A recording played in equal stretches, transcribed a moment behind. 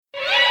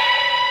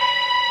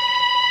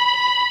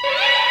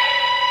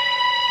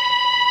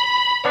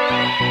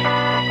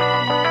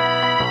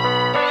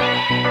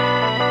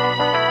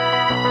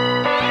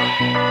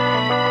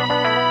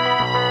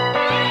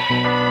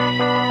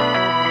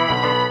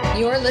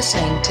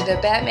listening to the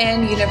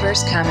Batman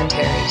Universe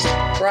Commentaries,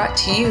 brought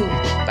to you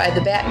by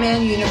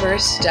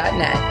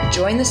thebatmanuniverse.net.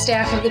 Join the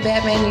staff of the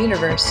Batman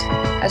Universe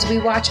as we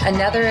watch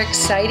another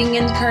exciting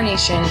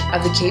incarnation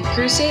of the Caped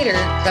Crusader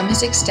from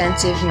his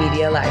extensive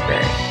media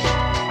library.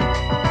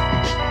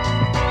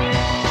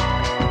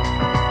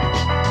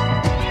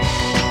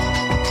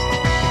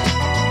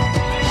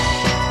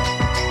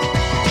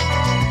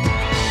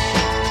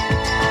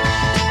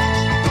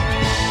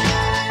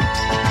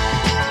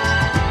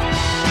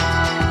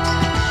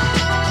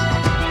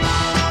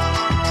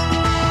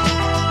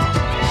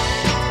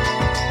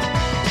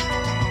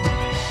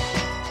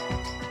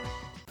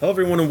 Hello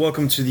everyone and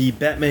welcome to the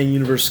Batman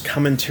Universe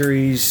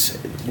Commentaries,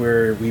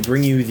 where we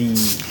bring you the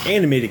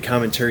animated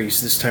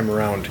commentaries this time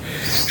around.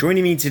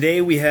 Joining me today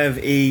we have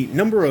a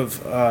number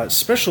of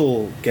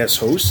special guest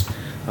hosts.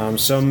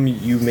 Some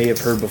you may have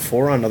heard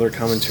before on other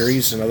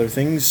commentaries and other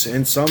things,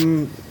 and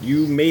some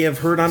you may have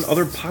heard on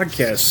other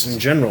podcasts in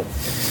general.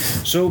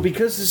 So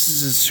because this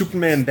is a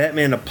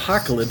Superman-Batman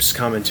Apocalypse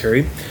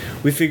commentary,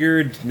 we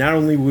figured not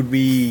only would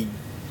we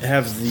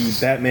have the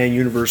Batman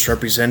universe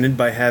represented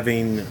by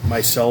having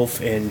myself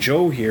and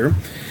Joe here,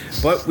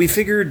 but we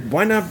figured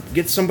why not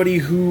get somebody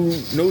who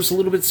knows a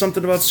little bit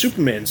something about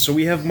Superman. So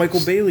we have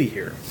Michael Bailey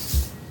here.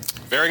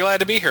 Very glad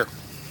to be here.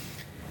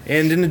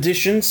 And in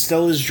addition,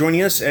 Stella is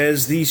joining us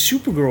as the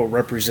Supergirl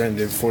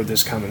representative for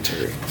this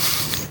commentary.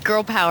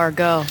 Girl power,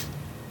 go.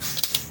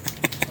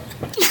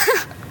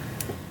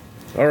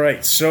 All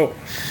right, so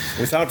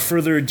without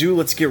further ado,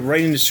 let's get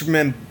right into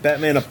Superman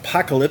Batman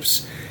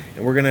Apocalypse.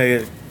 And we're going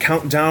to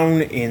count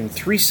down in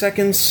 3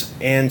 seconds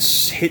and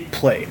hit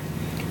play.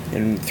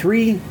 In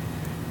 3,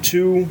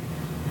 2,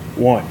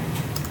 1.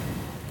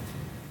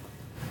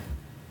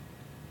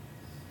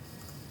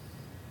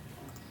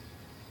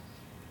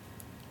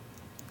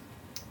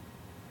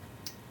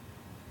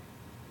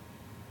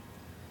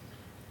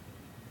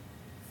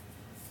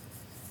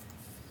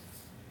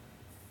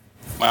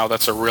 Wow,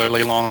 that's a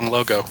really long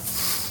logo.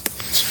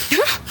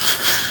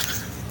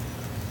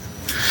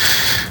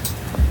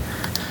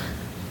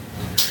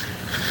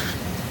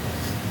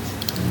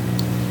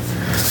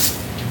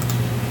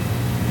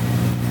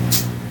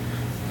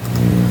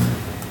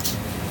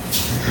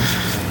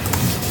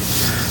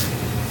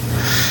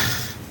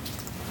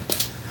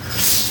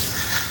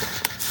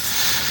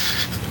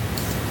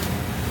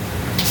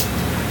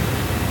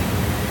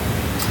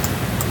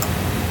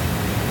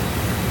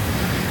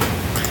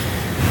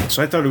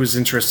 So I thought it was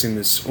interesting,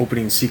 this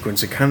opening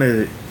sequence. It kind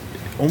of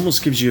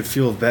almost gives you a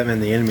feel of Batman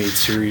the Animated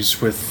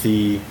Series with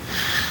the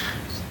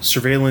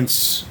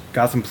surveillance,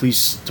 Gotham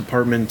Police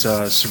Department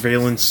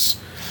surveillance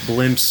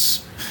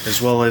blimps,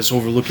 as well as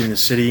overlooking the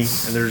city.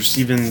 And there's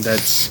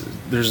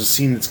a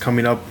scene that's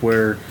coming up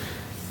where,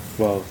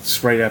 well,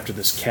 it's right after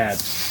this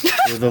cat,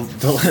 where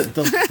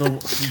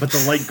but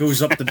the light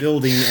goes up the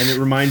building and it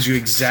reminds you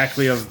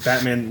exactly of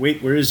Batman.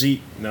 Wait, where is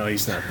he? No,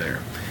 he's not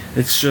there.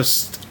 It's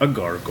just a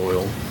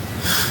gargoyle.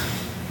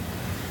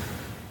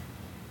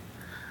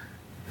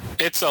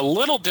 It's a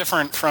little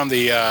different from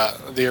the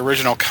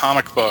original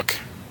comic book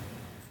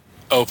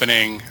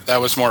opening.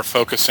 That was more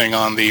focusing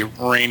on the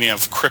reign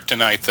of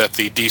kryptonite that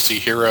the DC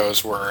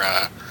heroes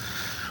were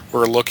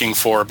looking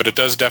for, but it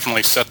does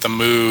definitely set the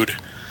mood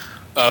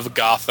of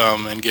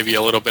Gotham and give you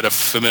a little bit of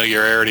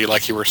familiarity,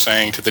 like you were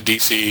saying, to the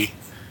DC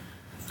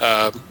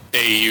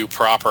AU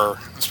proper,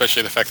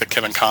 especially the fact that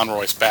Kevin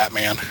Conroy's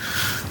Batman.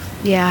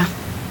 Yeah.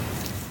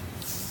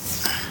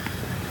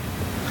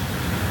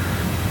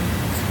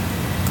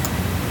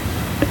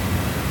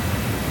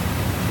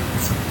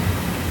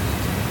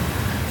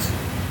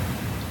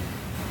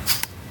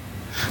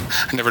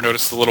 I never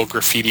noticed the little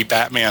graffiti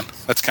Batman.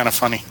 That's kind of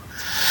funny.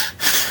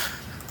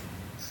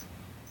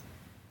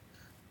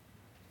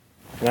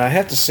 Now, I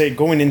have to say,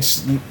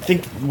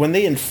 when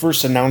they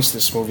first announced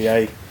this movie,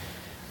 I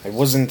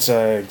wasn't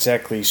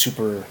exactly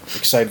super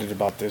excited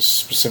about this,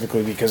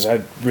 specifically because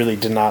I really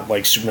did not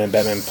like Superman,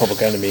 Batman,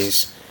 Public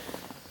Enemies.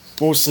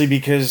 Mostly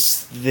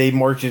because they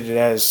marketed it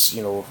as,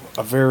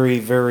 a very,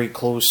 very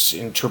close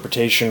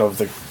interpretation of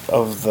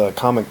the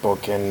comic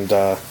book, and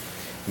in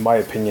my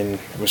opinion,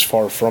 it was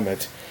far from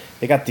it.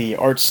 They got the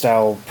art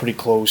style pretty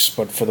close,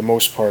 but for the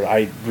most part,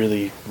 I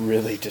really,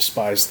 really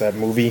despised that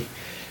movie.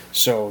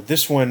 So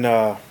this one,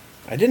 I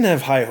didn't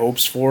have high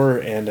hopes for,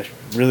 and I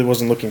really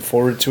wasn't looking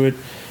forward to it.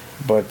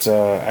 But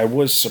I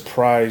was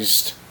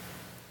surprised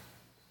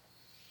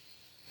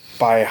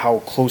by how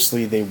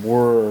closely they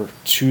were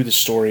to the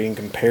story in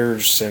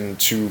comparison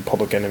to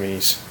Public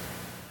Enemies.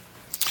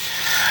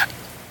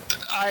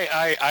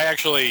 I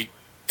actually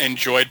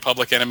enjoyed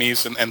Public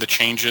Enemies and the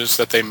changes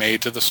that they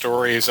made to the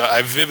stories.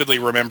 I vividly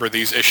remember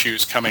these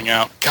issues coming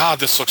out. God,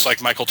 this looks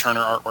like Michael Turner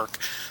artwork.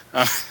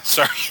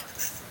 Sorry.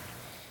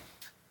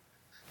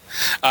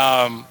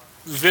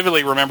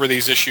 Vividly remember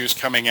these issues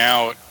coming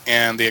out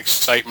and the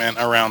excitement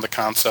around the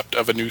concept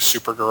of a new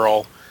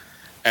Supergirl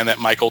and that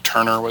Michael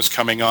Turner was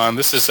coming on.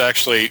 This is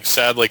actually,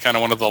 sadly, kind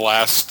of one of the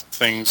last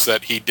things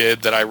that he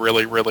did that I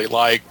really, really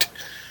liked.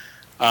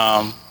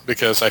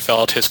 because I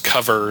felt his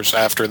covers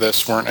after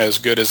this weren't as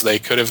good as they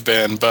could have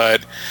been,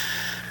 but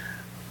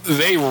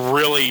they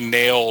really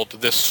nailed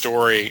this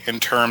story in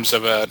terms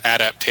of an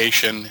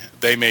adaptation.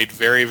 They made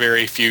very,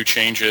 very few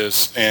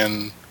changes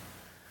in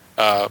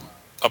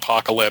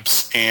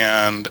Apocalypse,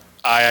 and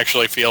I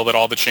actually feel that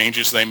all the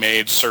changes they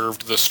made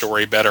served the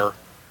story better.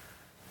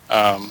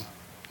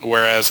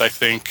 Whereas I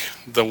think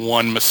the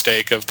one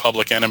mistake of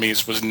Public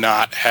Enemies was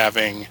not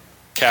having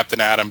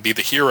Captain Atom be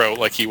the hero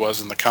like he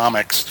was in the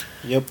comics.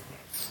 Yep.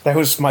 That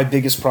was my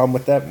biggest problem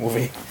with that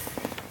movie.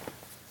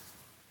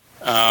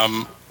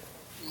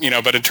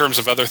 But in terms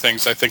of other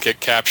things, I think it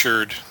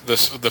captured the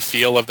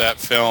feel of that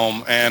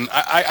film. And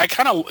I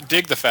kind of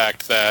dig the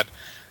fact that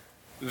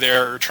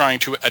they're trying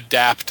to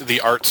adapt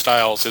the art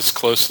styles as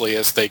closely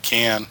as they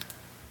can.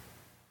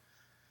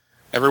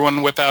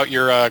 Everyone whip out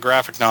your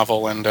graphic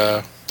novel and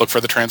look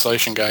for the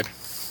translation guide.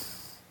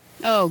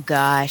 Oh,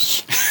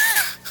 gosh.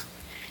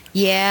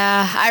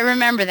 Yeah, I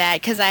remember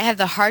that because I have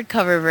the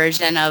hardcover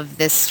version of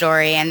this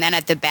story, and then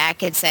at the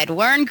back it said,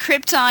 learn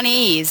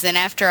Kryptonese. And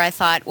after I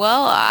thought,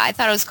 well, I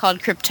thought it was called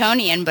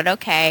Kryptonian, but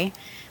okay.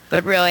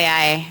 But really,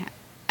 I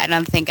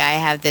don't think I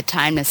have the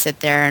time to sit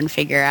there and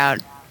figure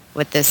out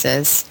what this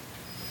is.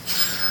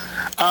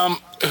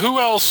 Who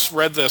else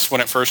read this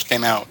when it first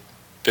came out?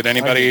 Did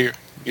anybody?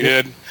 You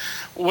did?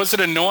 Was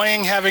it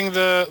annoying having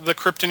the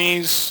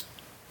Kryptonese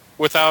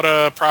without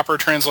a proper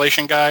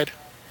translation guide?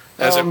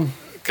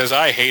 Because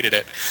I hated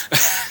it.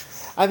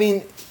 I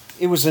mean,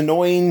 it was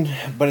annoying,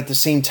 but at the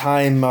same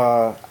time,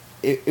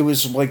 it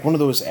was like one of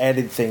those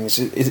added things.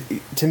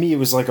 To me, it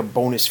was like a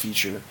bonus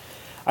feature.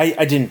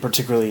 I didn't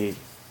particularly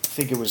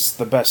think it was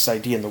the best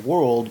idea in the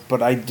world,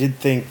 but I did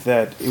think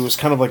that it was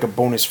kind of like a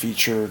bonus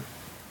feature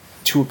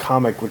to a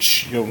comic,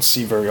 which you don't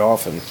see very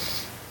often.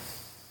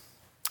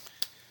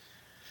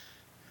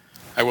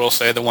 I will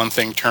say the one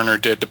thing Turner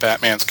did to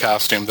Batman's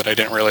costume that I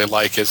didn't really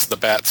like is the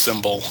bat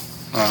symbol.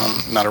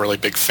 Not a really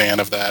big fan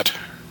of that.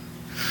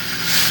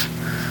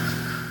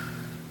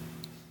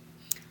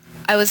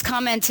 I was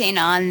commenting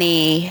on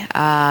the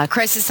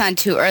Crisis on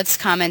Two Earths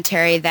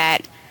commentary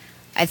that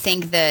I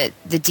think the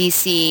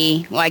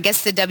DC, well, I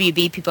guess the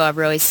WB people have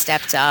really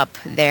stepped up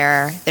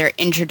their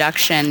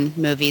introduction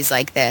movies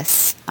like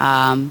this.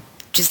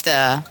 Just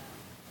the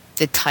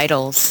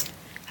titles.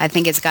 I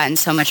think it's gotten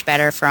so much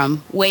better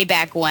from way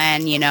back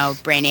when,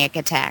 Brainiac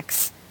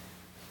Attacks.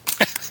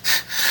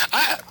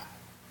 I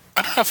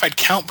don't know if I'd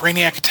count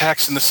Brainiac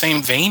Attacks in the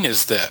same vein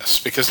as this,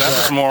 because that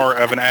was more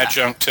of an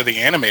adjunct to the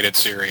animated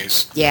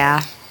series.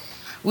 Yeah.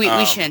 We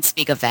shouldn't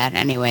speak of that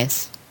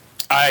anyways.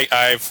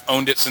 I've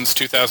owned it since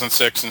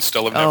 2006 and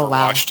still have never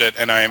watched it,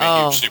 and I am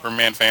a huge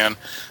Superman fan,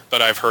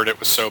 but I've heard it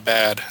was so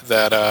bad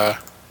that...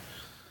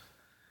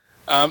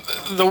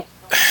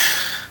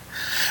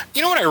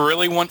 You know what I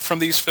really want from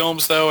these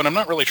films, though, and I'm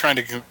not really trying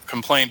to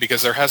complain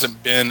because there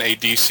hasn't been a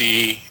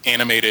DC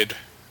animated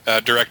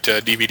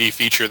direct-to-DVD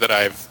feature that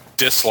I've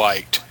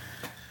disliked.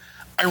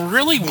 I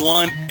really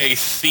want a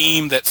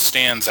theme that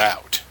stands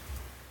out.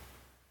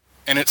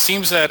 And it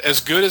seems that as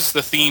good as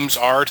the themes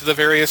are to the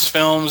various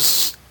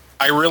films,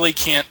 I really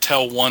can't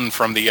tell one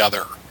from the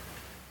other.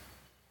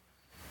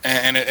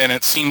 And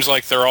it seems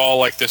like they're all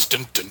like this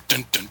dun dun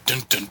dun dun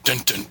dun dun dun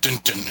dun dun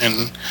dun,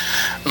 and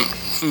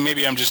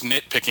maybe I'm just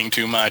nitpicking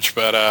too much,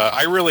 but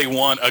I really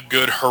want a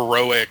good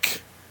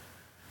heroic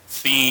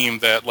theme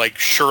that like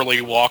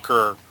Shirley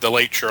Walker, the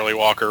late Shirley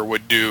Walker,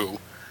 would do.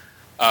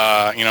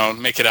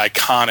 Make it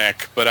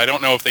iconic, but I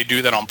don't know if they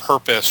do that on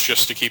purpose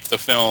just to keep the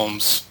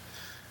films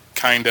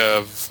kind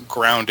of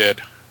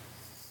grounded.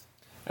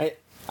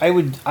 I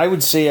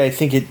would say I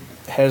think it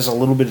has a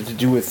little bit to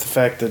do with the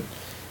fact that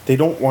they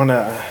don't want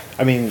to...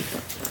 I mean,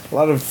 a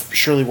lot of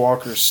Shirley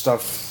Walker's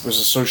stuff was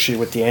associated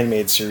with the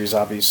animated series,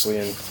 obviously,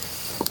 and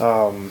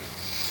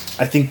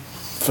I think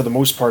for the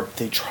most part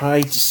they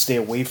try to stay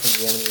away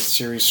from the animated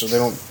series so they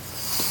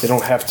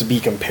don't have to be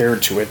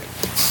compared to it.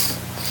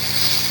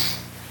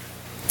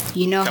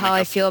 You know how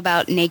I feel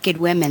about naked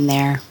women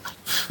there,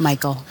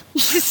 Michael.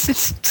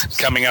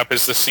 Coming up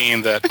is the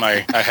scene that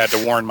I had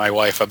to warn my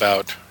wife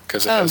about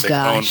because it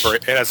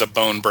has a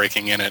bone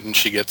breaking in it, and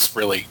she gets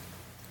really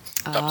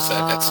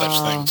upset at such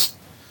things.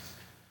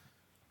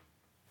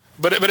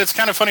 But it's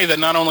kind of funny that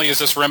not only is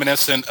this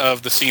reminiscent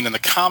of the scene in the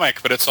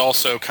comic, but it's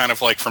also kind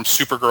of like from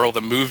Supergirl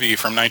the movie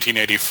from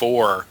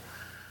 1984,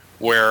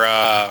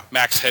 where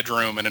Max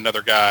Headroom and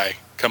another guy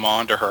come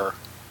on to her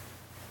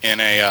in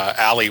a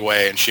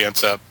alleyway, and she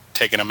ends up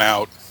taking him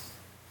out.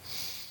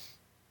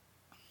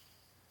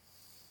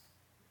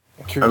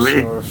 I'm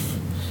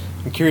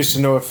curious to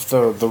know if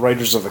the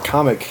writers of the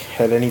comic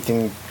had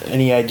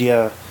any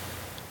idea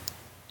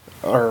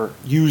or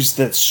used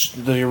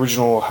the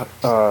original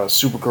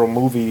Supergirl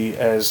movie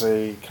as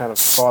a kind of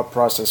thought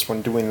process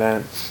when doing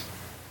that.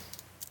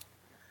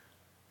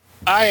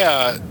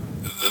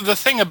 The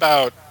thing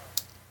about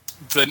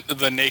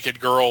the naked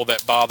girl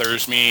that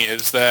bothers me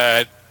is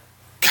that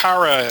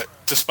Kara,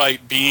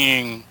 despite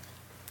being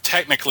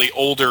technically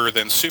older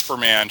than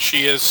Superman,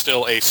 she is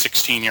still a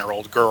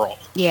 16-year-old girl.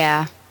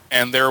 Yeah.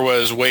 and there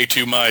was way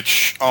too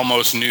much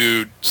almost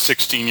nude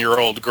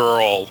 16-year-old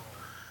girl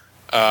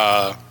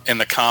in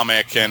the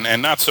comic,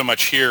 and not so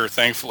much here,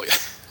 thankfully.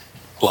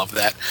 Love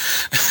that.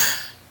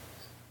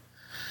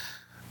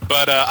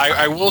 But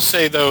I will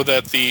say, though,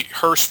 that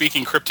her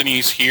speaking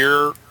Kryptonese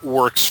here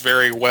works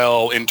very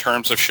well in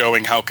terms of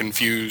showing how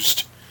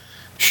confused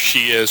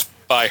she is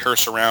by her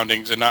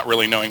surroundings and not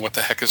really knowing what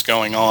the heck is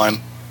going on.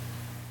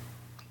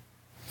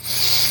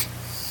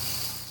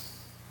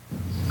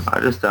 I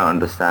just don't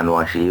understand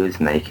why she was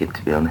naked,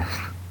 to be honest.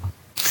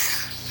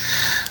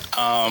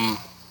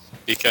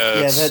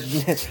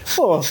 Because...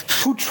 well,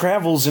 who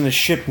travels in a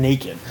ship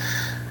naked?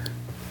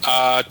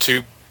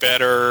 To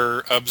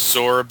better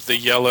absorb the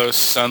yellow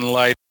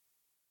sunlight.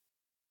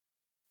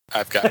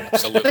 I've got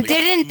absolutely But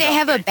didn't they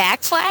have a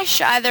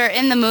backflash either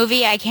in the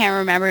movie? I can't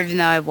remember, even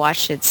though I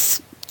watched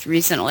it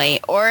recently.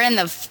 Or in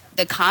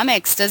the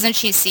comics, doesn't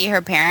she see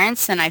her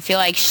parents? And I feel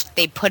like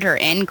they put her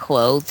in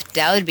clothed.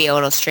 That would be a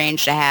little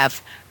strange to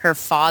have her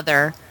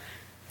father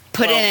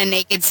put in a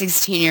naked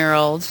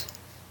 16-year-old.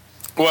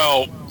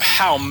 Well,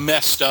 how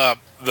messed up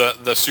the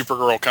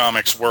Supergirl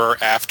comics were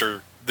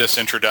after this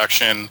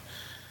introduction.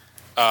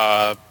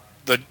 The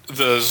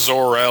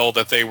Zor-El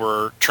that they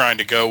were trying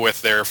to go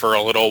with there for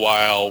a little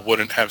while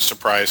wouldn't have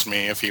surprised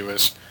me if he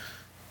was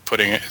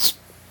putting his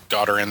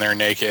daughter in there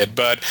naked.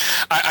 But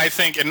I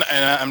think, and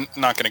I'm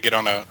not going to get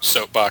on a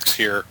soapbox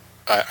here,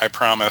 I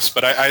promise,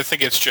 but I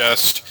think it's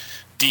just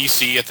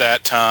DC at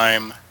that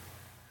time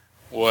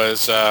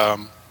was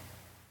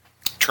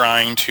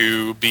trying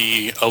to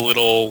be a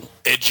little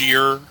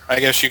edgier, I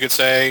guess you could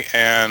say,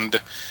 and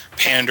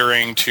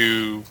pandering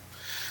to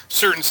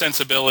certain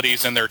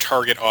sensibilities in their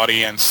target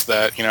audience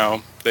that,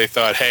 they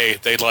thought, hey,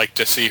 they'd like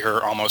to see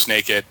her almost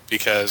naked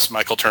because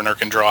Michael Turner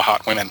can draw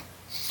hot women.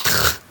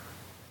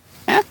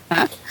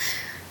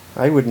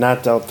 I would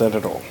not doubt that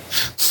at all.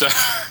 So,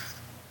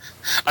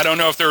 I don't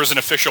know if there was an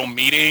official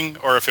meeting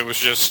or if it was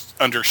just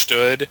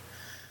understood,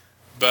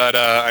 but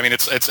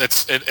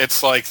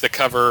it's like the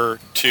cover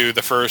to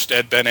the first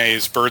Ed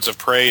Benet's Birds of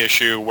Prey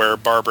issue where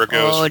Barbara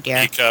goes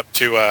peek up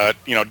to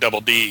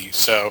Double D.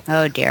 So,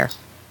 oh dear.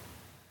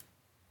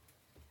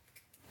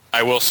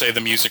 I will say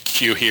the music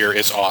cue here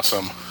is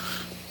awesome.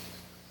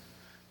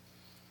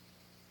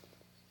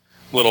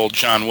 Little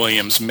John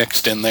Williams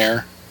mixed in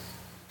there.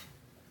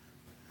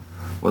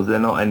 Was there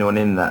not anyone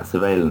in that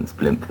surveillance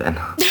blimp then?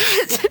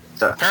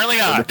 Apparently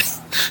not.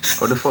 I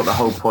would have thought the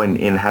whole point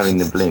in having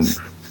the blimp,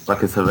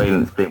 like a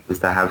surveillance blimp, was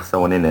to have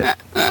someone in it.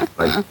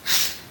 Like,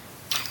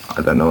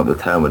 I don't know what the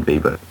term would be,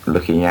 but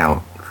looking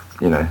out,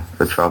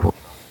 for trouble.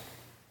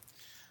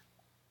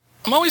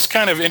 I'm always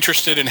kind of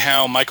interested in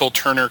how Michael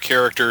Turner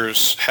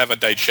characters have a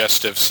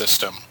digestive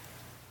system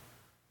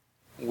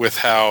with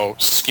how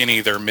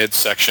skinny their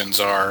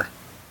midsections are.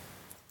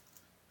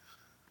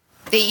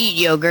 They eat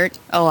yogurt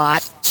a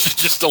lot.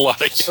 Just a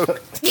lot of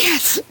yogurt.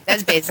 Yes,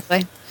 that's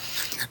basically.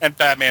 And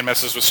Batman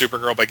messes with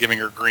Supergirl by giving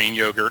her green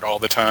yogurt all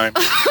the time.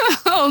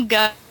 Oh,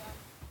 God.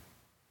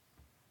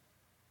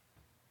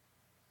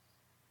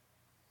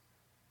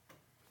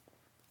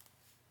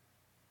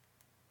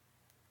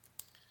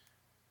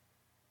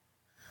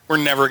 We're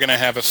never going to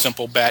have a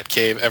simple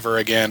Batcave ever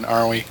again,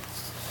 are we?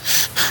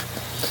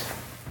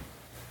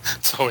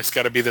 It's always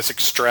got to be this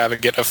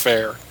extravagant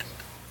affair.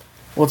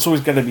 Well, it's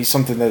always got to be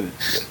something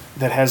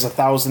that has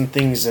 1,000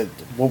 things that,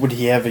 what would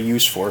he have a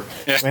use for?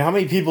 Yeah. I mean, how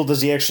many people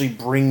does he actually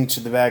bring to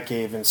the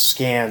Batcave and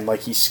scan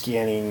like he's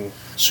scanning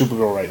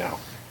Supergirl right now?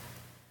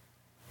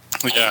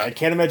 Yeah. I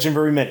can't imagine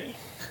very many.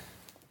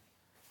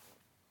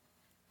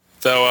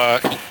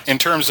 Though, in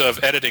terms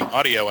of editing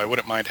audio, I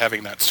wouldn't mind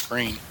having that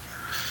screen.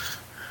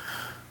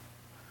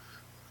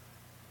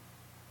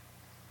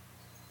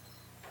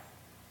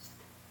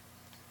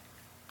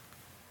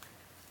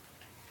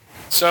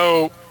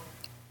 So,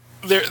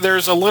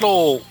 there's a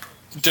little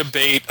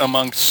debate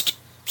amongst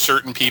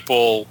certain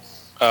people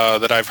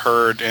that I've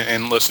heard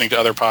in listening to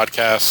other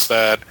podcasts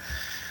that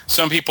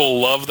some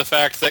people love the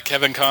fact that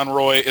Kevin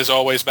Conroy is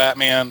always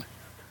Batman,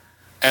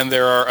 and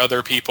there are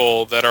other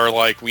people that are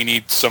like, we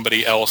need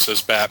somebody else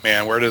as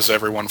Batman. Where does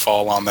everyone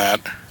fall on that?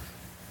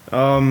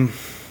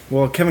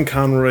 Well, Kevin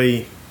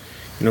Conroy,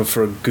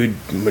 for a good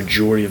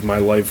majority of my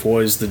life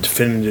was the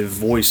definitive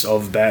voice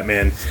of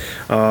Batman.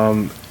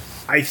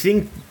 I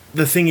think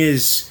the thing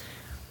is,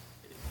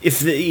 if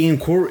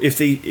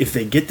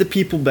they get the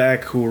people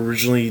back who were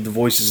originally the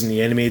voices in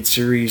the animated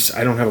series,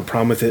 I don't have a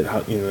problem with it.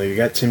 You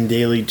got Tim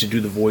Daly to do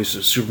the voice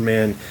of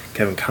Superman,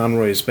 Kevin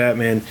Conroy as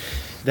Batman.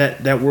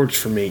 That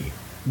works for me.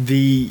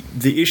 The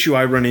issue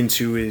I run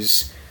into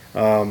is,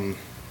 for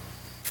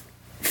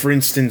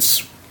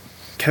instance,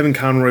 Kevin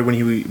Conroy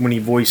when he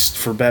voiced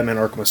for Batman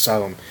Arkham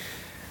Asylum,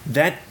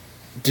 that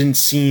didn't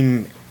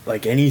seem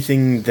like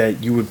anything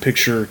that you would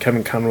picture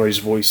Kevin Conroy's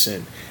voice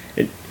in.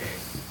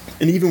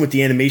 And even with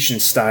the animation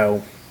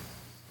style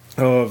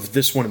of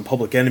this one in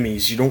Public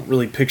Enemies, you don't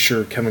really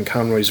picture Kevin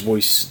Conroy's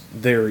voice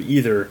there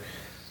either.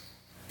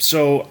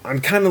 So I'm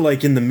kind of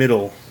like in the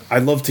middle. I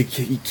love to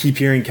keep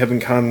hearing Kevin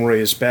Conroy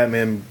as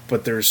Batman,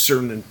 but there's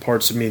certain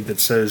parts of me that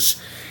says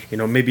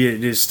maybe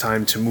it is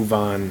time to move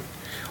on.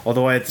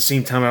 Although at the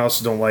same time, I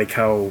also don't like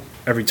how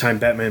every time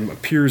Batman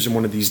appears in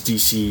one of these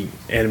DC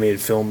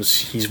animated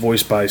films, he's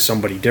voiced by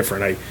somebody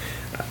different.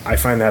 I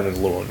find that a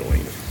little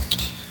annoying.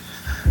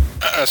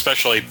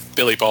 Especially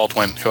Billy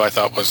Baldwin, who I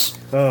thought was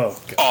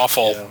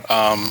awful.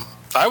 Yeah.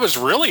 I was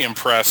really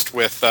impressed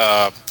with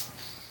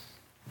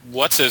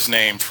what's his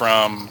name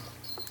from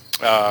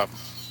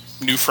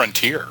New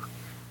Frontier.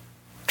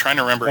 I'm trying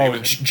to remember.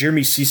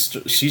 Jeremy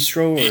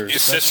Sistro or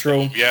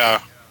Sistro?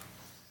 Yeah.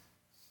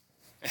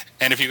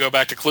 And if you go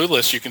back to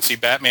Clueless, you can see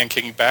Batman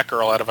kicking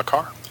Batgirl out of a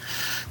car.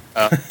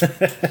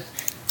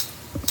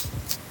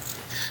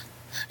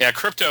 Yeah,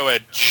 Crypto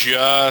had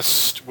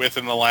just,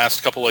 within the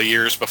last couple of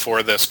years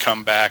before this,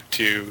 come back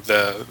to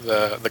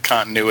the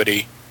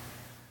continuity.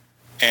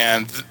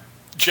 And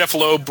Jeff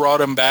Loeb brought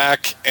him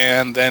back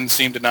and then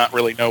seemed to not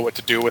really know what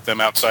to do with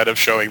him outside of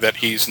showing that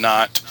he's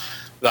not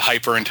the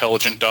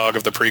hyper-intelligent dog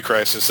of the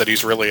pre-crisis, that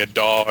he's really a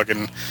dog.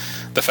 And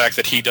the fact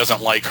that he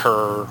doesn't like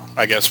her,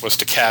 I guess, was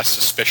to cast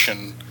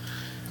suspicion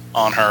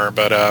on her.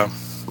 But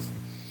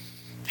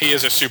he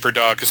is a super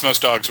dog, because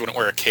most dogs wouldn't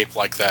wear a cape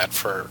like that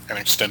for an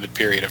extended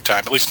period of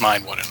time. At least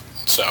mine wouldn't.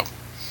 So,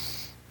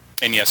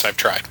 and yes, I've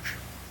tried.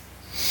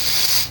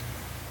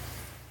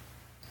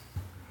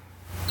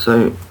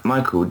 So,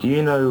 Michael, do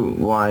you know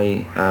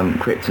why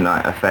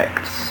kryptonite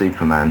affects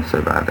Superman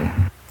so badly?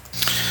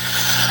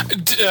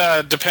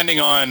 Depending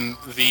on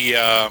the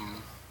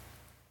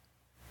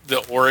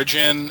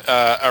origin,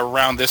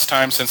 around this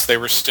time, since they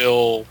were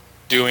still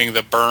doing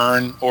the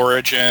Byrne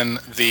origin,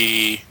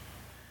 the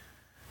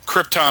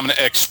Krypton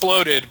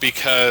exploded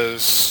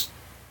because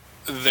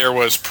there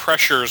was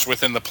pressures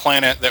within the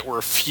planet that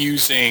were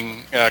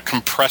fusing,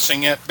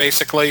 compressing it,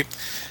 basically.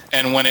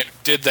 And when it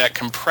did that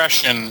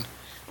compression,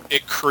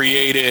 it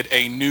created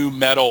a new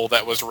metal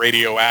that was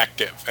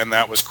radioactive, and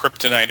that was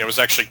kryptonite. It was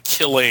actually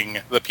killing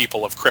the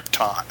people of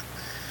Krypton.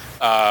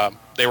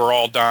 They were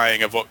all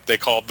dying of what they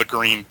called the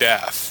Green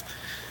Death.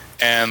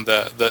 And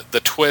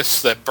the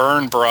twist that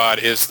Byrne brought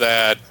is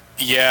that,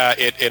 yeah,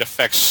 it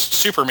affects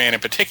Superman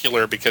in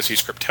particular because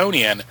he's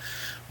Kryptonian,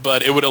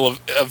 but it would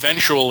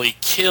eventually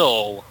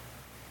kill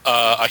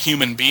a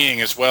human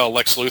being as well.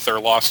 Lex Luthor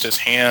lost his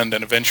hand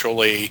and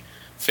eventually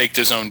faked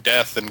his own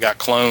death and got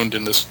cloned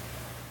in this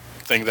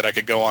thing that I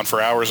could go on for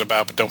hours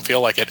about, but don't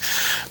feel like it.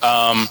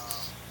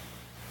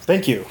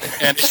 Thank you.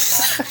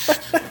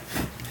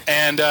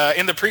 And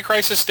in the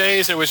pre-crisis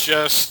days, it was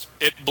just,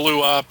 it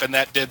blew up and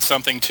that did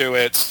something to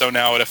it, so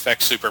now it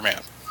affects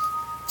Superman.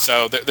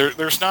 So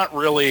there's not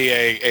really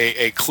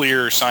a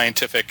clear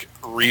scientific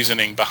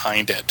reasoning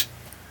behind it.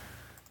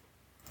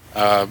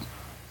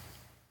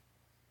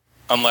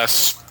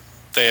 Unless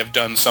they have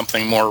done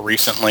something more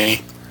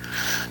recently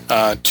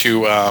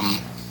to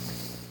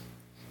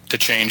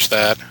change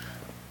that.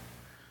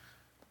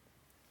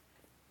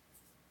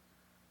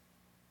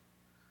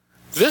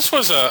 This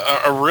was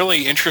a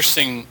really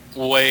interesting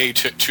way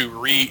to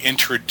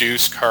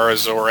reintroduce Kara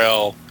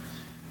Zor-El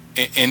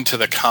into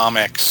the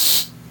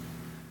comics.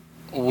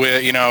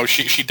 With,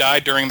 she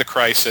died during the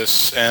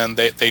crisis, and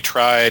they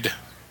tried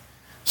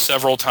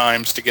several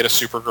times to get a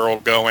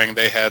Supergirl going.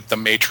 They had the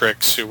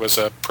Matrix, who was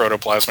a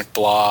protoplasmic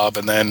blob,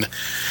 and then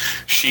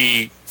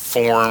she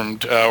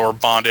formed or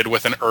bonded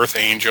with an Earth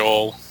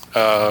Angel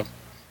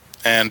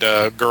and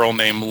a girl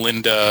named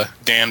Linda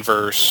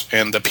Danvers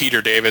in the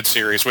Peter David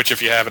series, which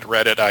if you haven't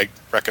read it, I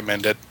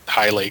recommend it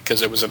highly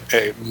because it was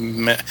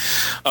an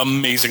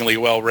amazingly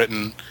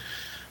well-written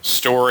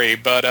story.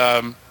 But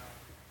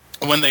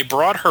when they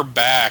brought her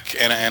back,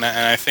 and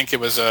I think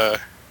it was a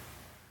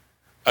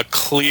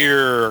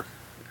clear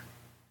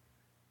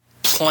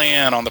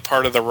plan on the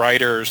part of the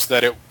writers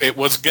that it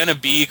was going to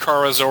be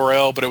Kara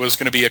Zor-El, but it was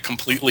going to be a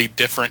completely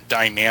different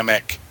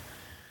dynamic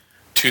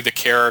to the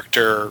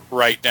character,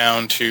 right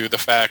down to the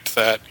fact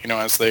that,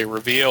 as they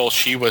reveal,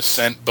 she was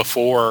sent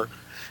before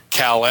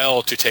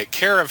Kal-El to take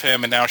care of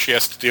him, and now she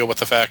has to deal with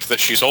the fact that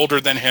she's older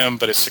than him,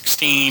 but is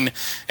 16,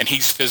 and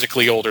he's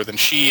physically older than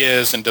she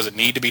is and doesn't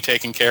need to be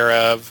taken care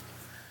of.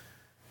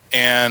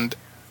 And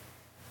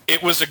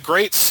it was a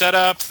great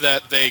setup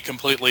that they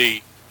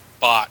completely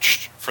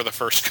botched for the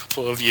first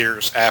couple of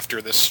years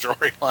after this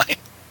storyline.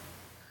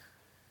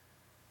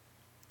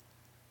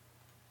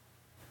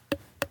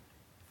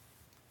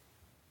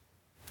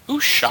 Who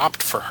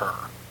shopped for her?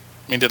 I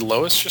mean, did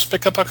Lois just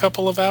pick up a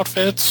couple of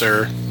outfits,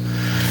 or?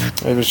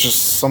 It was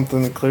just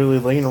something clearly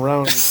laying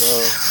around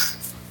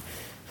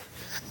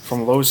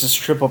from Lois's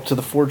trip up to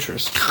the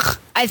fortress.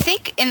 I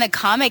think in the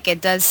comic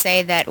it does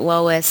say that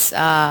Lois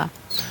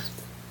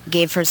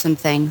gave her some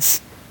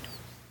things.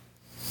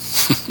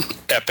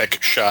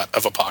 Epic shot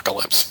of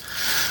Apocalypse.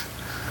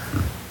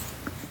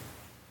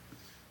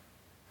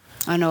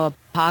 Oh no,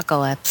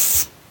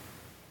 Apocalypse.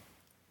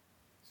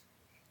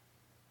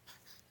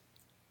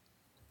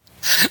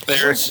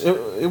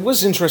 It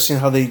was interesting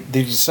how they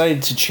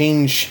decided to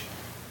change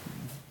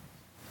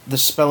the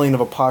spelling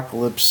of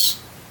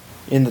Apocalypse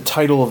in the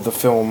title of the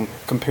film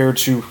compared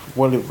to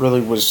what it really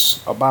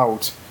was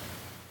about.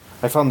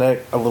 I found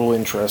that a little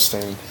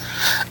interesting.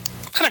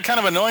 And it kind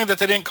of annoying that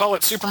they didn't call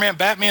it Superman,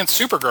 Batman,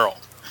 Supergirl?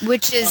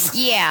 Which is,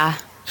 yeah.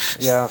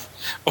 Yeah.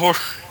 Or,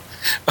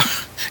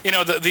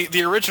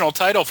 the original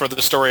title for the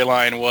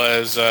storyline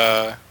was,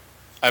 I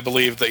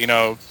believe that,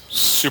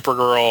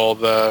 Supergirl,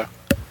 the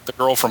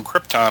girl from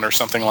Krypton or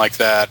something like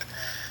that.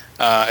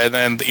 And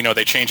then,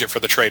 they change it for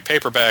the trade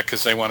paperback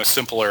because they want a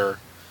simpler,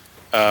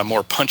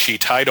 more punchy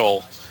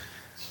title.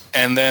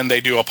 And then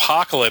they do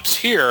Apocalypse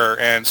here,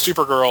 and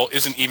Supergirl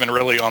isn't even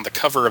really on the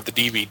cover of the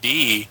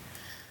DVD.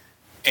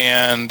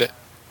 And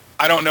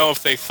I don't know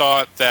if they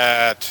thought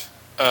that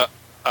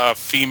a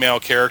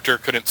female character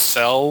couldn't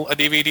sell a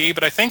DVD,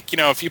 but I think,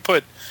 if you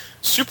put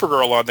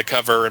Supergirl on the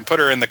cover and put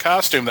her in the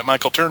costume that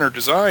Michael Turner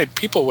designed,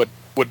 people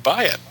would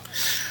buy it.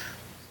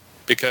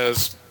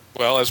 Because,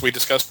 well, as we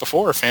discussed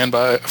before,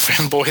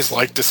 fanboys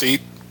like to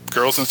see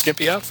girls in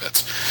skimpy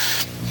outfits.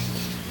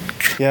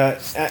 Yeah,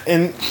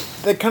 and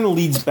that kind of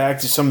leads back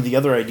to some of the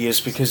other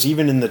ideas, because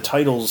even in the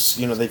titles,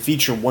 they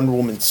feature Wonder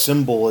Woman's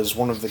symbol as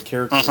one of the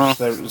characters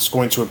that is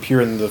going to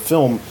appear in the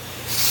film.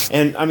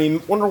 And, I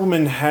mean, Wonder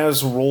Woman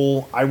has a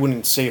role. I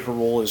wouldn't say her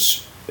role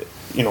is,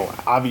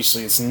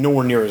 obviously it's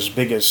nowhere near as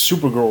big as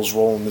Supergirl's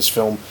role in this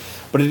film,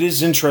 but it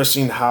is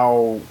interesting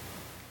how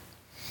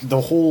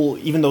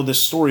even though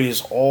this story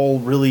is all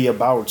really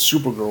about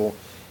Supergirl,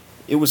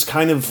 it was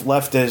kind of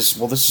left as,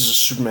 well, this is a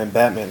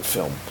Superman-Batman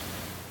film.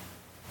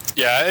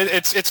 Yeah,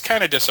 it's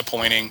kind of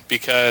disappointing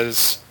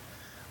because,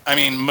 I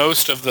mean,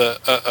 most of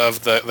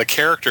the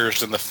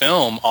characters in the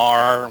film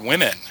are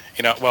women.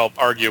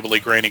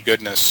 Arguably Granny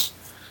Goodness,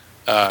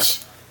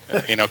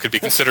 could be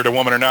considered a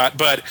woman or not,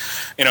 but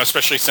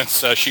especially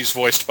since she's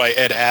voiced by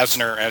Ed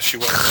Asner as she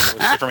was in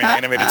the Superman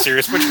animated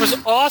series, which was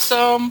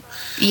awesome.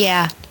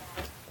 Yeah.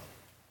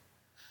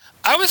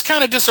 I was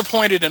kind of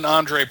disappointed in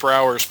Andre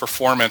Braugher's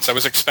performance. I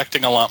was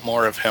expecting a lot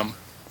more of him.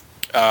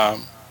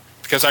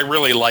 Because I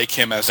really like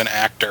him as an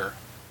actor,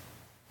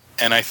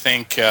 and I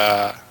think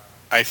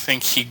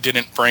he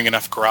didn't bring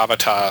enough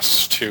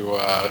gravitas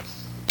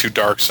to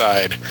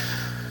Darkseid.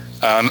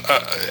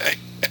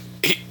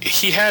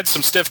 He had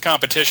some stiff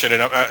competition,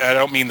 and I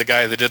don't mean the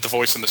guy that did the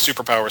voice in the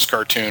Superpowers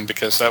cartoon,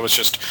 because that was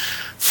just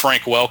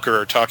Frank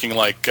Welker talking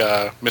like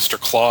Mr.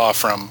 Claw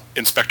from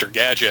Inspector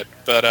Gadget.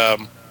 But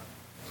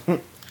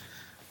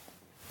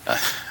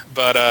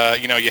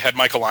you had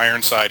Michael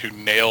Ironside, who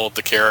nailed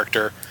the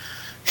character.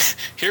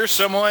 Here's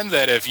someone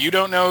that if you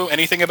don't know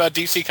anything about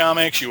DC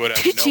Comics, you would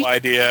have no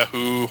idea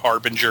who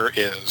Harbinger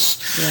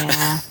is.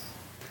 Yeah.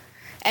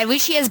 At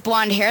least she has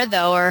blonde hair,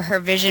 though, or her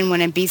vision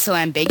wouldn't be so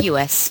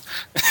ambiguous.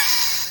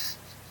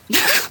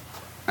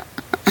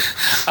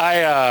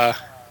 I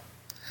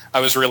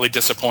was really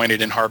disappointed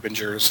in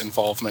Harbinger's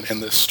involvement in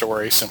this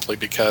story simply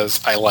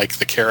because I like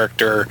the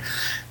character.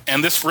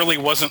 And this really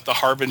wasn't the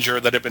Harbinger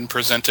that had been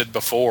presented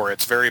before.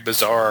 It's very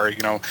bizarre.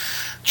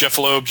 Jeff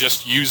Loeb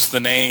just used the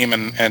name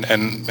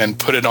and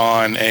put it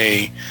on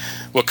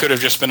what could have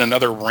just been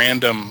another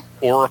random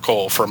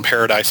oracle from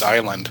Paradise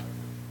Island.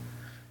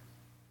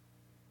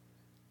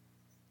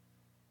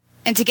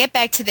 And to get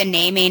back to the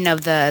naming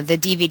of the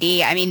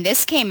DVD, I mean,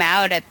 this came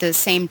out at the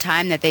same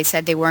time that they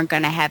said they weren't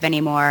going to have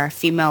any more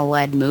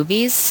female-led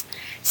movies.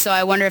 So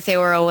I wonder if they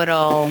were a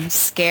little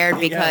scared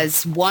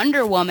because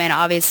Wonder Woman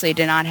obviously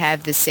did not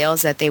have the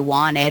sales that they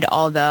wanted,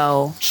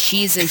 although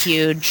she's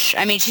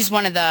she's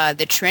one of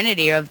the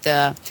trinity of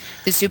the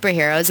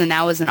superheroes, and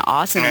that was an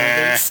awesome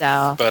movie.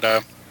 So, but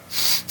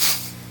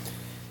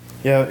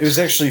yeah, it was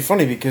actually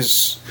funny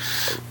because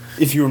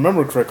if you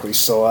remember correctly,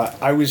 Stella,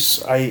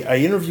 I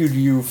interviewed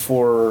you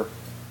for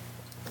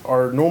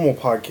our normal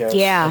podcast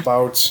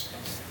about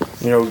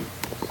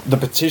the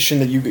petition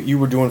that you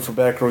were doing for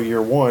Batgirl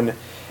Year One.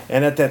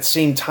 And at that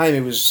same time,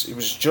 it was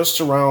just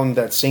around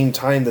that same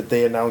time that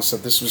they announced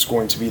that this was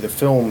going to be the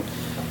film.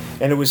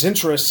 And it was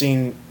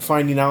interesting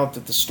finding out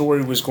that the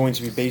story was going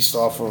to be based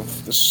off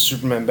of the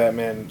Superman,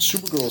 Batman,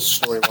 Supergirl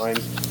storyline.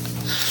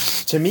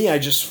 To me, I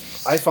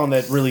found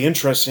that really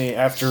interesting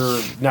after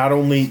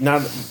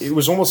it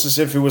was almost as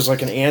if it was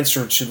like an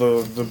answer to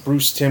the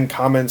Bruce Timm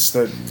comments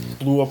that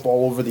blew up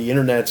all over the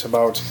internet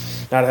about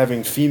not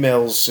having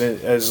females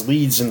as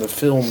leads in the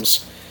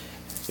films.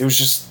 It was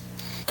just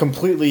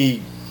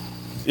completely...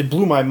 It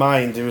blew my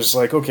mind. It was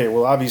like, okay,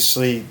 well,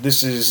 obviously,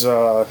 this is...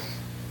 they're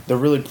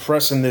really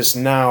pressing this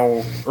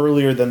now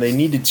earlier than they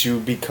needed to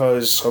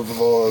because of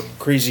the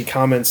crazy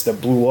comments that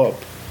blew up.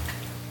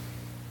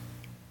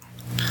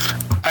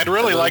 I'd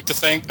really like to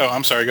think... Oh,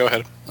 I'm sorry. Go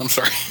ahead. I'm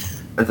sorry.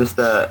 We just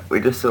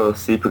saw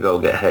Supergirl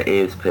get her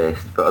ears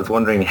pierced, but I was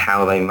wondering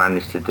how they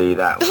managed to do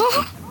that.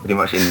 Pretty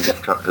much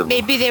indestructible.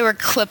 Maybe they were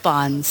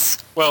clip-ons.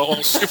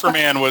 Well,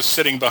 Superman was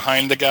sitting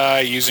behind the guy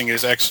using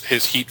his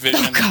heat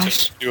vision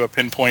to do a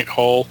pinpoint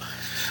hole.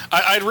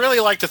 I'd really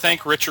like to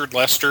thank Richard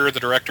Lester, the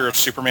director of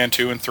Superman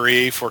 2 and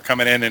 3, for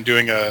coming in and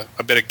doing a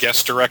bit of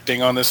guest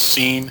directing on this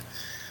scene.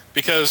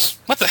 Because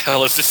what the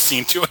hell is this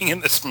scene doing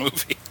in this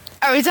movie?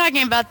 Are we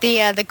talking about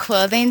the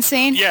clothing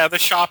scene? Yeah, the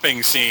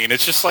shopping scene.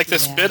 It's just like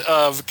this bit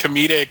of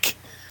comedic,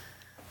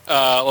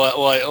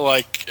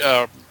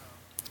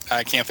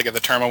 I can't think of the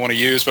term I want to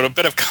use, but a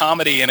bit of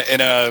comedy in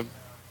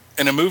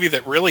in a movie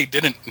that really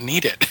didn't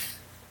need it.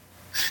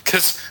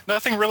 Because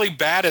nothing really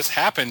bad has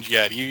happened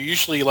yet. You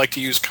usually like to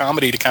use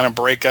comedy to kind of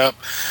break up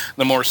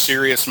the more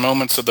serious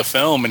moments of the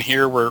film, and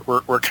here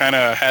we're kind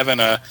of having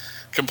a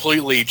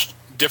completely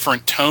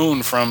different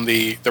tone from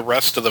the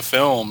rest of the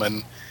film.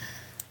 And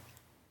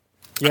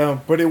yeah,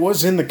 but it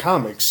was in the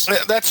comics.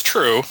 That's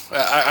true.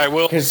 I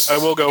will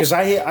go because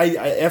I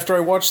after I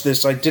watched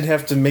this, I did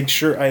have to make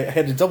sure I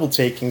had to double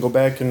take and go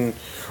back and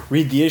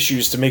read the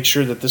issues to make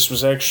sure that this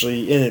was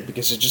actually in it,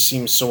 because it just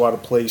seems so out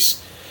of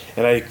place.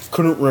 And I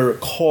couldn't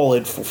recall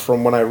it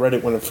from when I read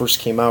it when it first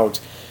came out,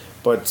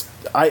 but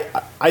I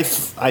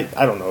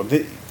don't know.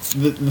 The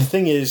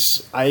thing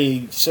is,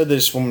 I said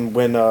this when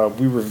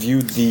we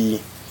reviewed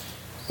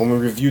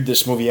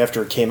this movie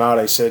after it came out.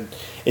 I said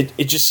it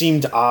just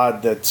seemed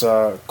odd that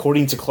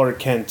according to Clark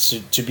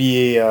Kent, to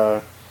be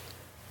a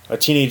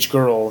teenage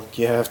girl,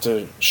 you have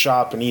to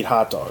shop and eat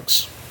hot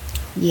dogs.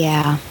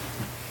 Yeah.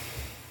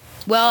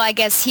 Well, I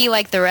guess he,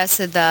 like the rest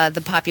of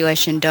the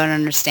population, don't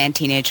understand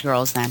teenage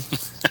girls then.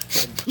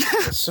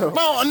 So.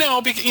 Well,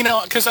 no,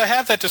 because I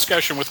had that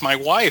discussion with my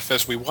wife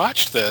as we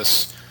watched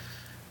this,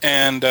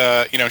 and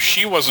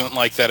she wasn't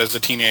like that as a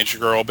teenage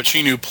girl, but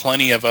she knew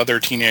plenty of other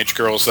teenage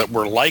girls that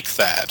were like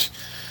that.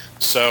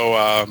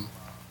 So,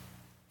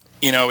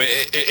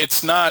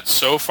 it's not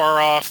so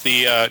far off.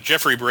 The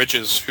Jeffrey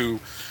Bridges,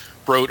 who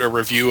wrote a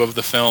review of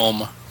the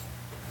film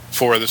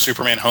for the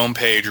Superman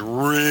homepage,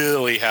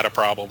 really had a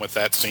problem with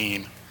that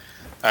scene.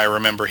 I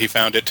remember he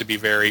found it to be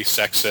very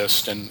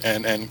sexist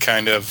and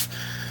kind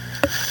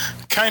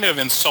of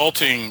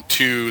insulting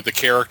to the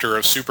character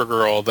of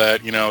Supergirl,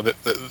 that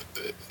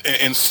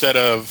instead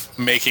of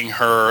making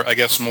her, I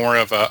guess, more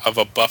of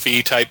a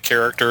Buffy type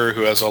character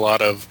who has a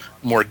lot of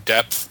more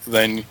depth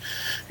than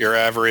your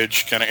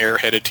average kind of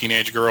airheaded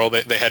teenage girl,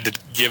 they had to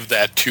give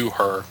that to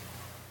her.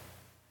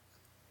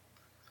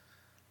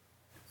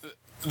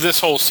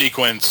 This whole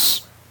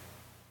sequence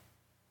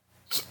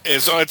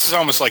it's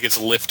almost like it's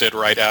lifted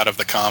right out of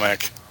the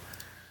comic.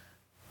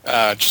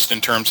 Just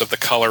in terms of the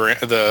color,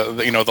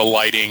 the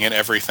lighting and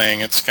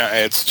everything,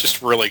 it's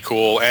just really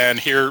cool. And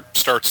here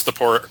starts the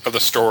part of the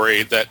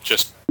story that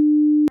just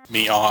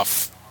me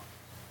off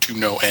to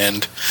no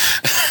end.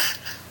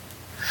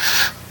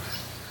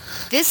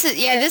 This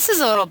is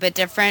a little bit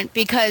different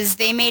because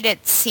they made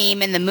it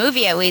seem in the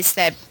movie, at least,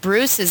 that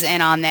Bruce is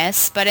in on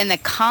this, but in the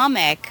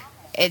comic,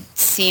 it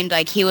seemed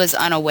like he was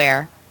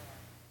unaware.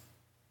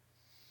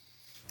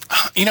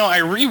 I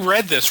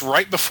reread this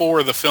right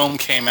before the film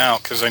came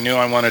out because I knew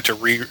I wanted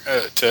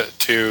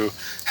to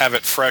have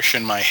it fresh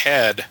in my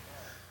head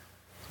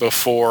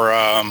before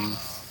I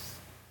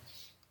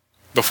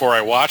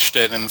watched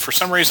it, and for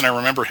some reason I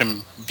remember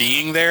him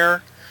being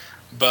there,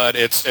 but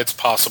it's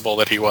possible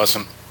that he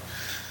wasn't.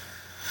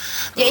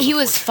 Yeah, he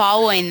was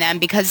following them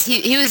because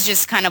he was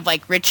just kind of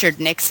like Richard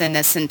Nixon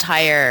this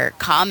entire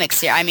comic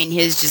series. I mean,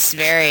 he was just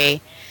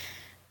very...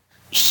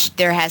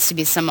 There has to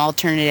be some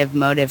alternative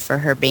motive for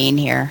her being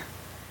here.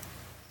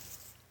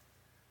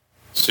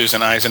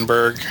 Susan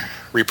Eisenberg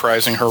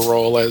reprising her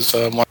role as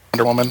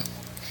Wonder Woman.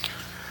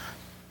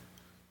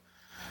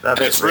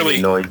 That really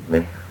annoyed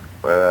me.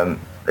 Where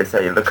they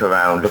say, look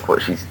around, look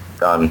what she's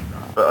done,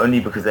 but only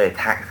because they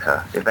attacked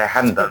her. If they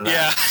hadn't done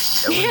that,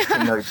 there would have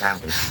been no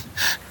damage.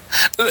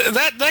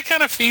 That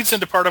kind of feeds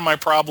into part of my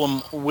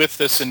problem with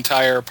this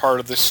entire part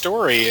of the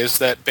story, is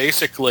that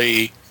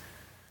basically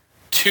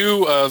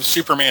two of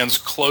Superman's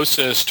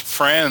closest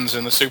friends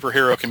in the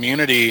superhero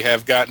community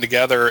have gotten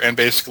together and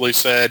basically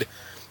said,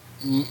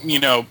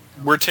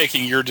 we're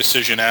taking your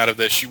decision out of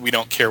this. We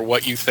don't care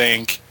what you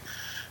think.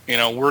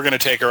 We're going to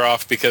take her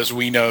off because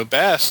we know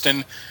best.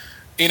 And,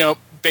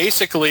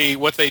 basically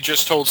what they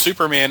just told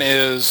Superman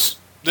is,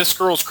 this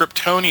girl's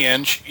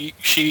Kryptonian.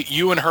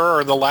 You and her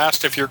are the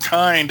last of your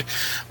kind,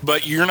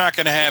 but you're not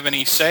going to have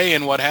any say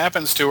in what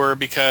happens to her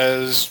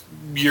because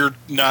you're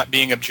not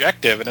being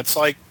objective. And it's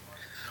like,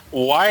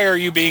 why are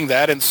you being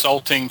that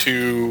insulting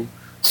to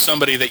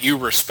somebody that you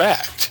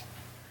respect?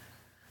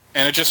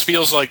 And it just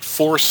feels like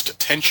forced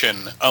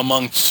tension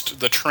amongst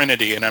the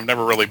Trinity, and I've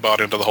never really bought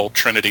into the whole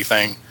Trinity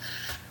thing.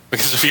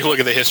 Because if you look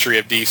at the history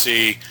of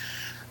DC,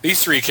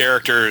 these three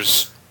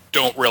characters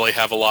don't really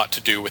have a lot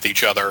to do with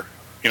each other.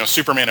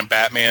 Superman and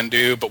Batman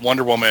do, but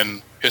Wonder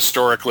Woman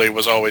historically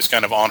was always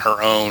kind of on her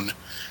own,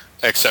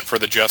 except for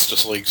the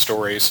Justice League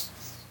stories.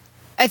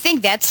 I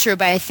think that's true,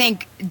 but I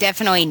think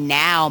definitely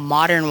now,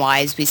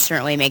 modern-wise, we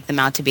certainly make them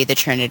out to be the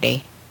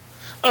Trinity.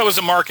 Well, it was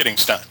a marketing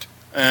stunt,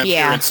 pure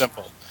and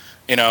simple.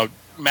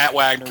 Matt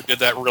Wagner did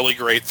that really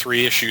great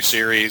 3-issue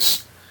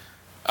series,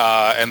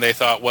 and they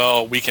thought,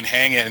 well, we can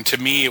hang it. And to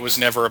me, it was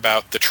never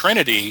about the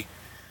Trinity.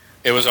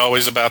 It was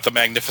always about the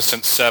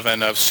Magnificent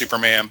Seven of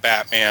Superman,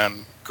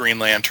 Batman, Green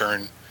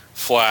Lantern,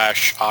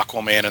 Flash,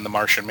 Aquaman, and the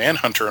Martian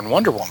Manhunter, and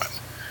Wonder Woman.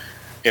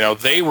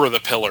 They were the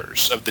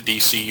pillars of the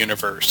DC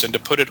universe. And to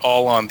put it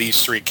all on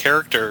these three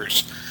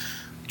characters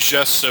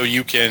just so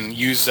you can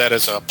use that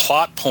as a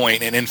plot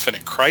point in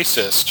Infinite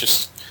Crisis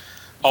just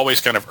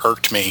always kind of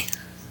irked me.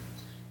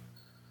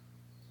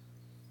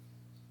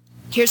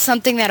 Here's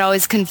something that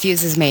always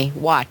confuses me.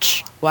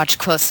 Watch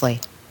closely.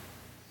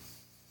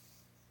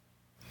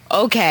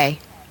 Okay.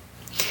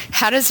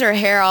 How does her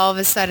hair all of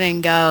a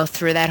sudden go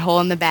through that hole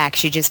in the back?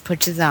 She just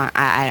puts it on.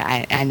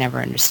 I never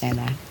understand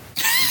that.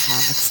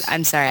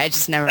 I'm sorry, I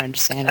just never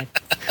understand it.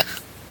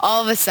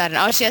 All of a sudden,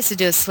 all she has to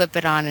do is slip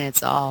it on and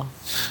it all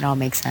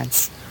makes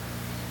sense.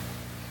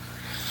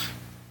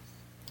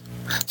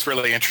 It's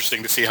really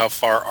interesting to see how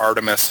far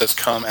Artemis has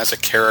come as a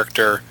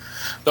character.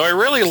 Though I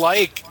really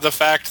like the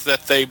fact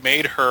that they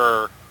made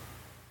her...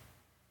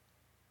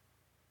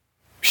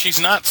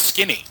 She's not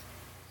skinny.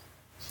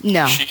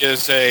 No. She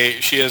is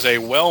a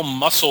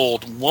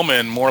well-muscled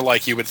woman, more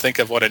like you would think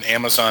of what an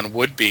Amazon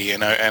would be,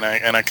 and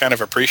I kind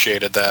of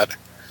appreciated that.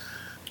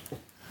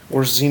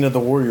 Or Xena the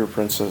Warrior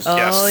Princess. Oh,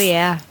 Yes.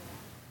 yeah.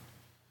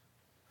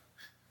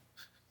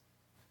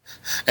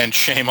 And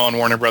shame on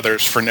Warner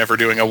Brothers for never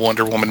doing a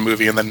Wonder Woman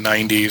movie in the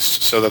 90s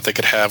so that they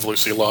could have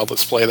Lucy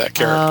Lawless play that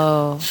character.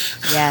 Oh,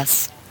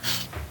 yes.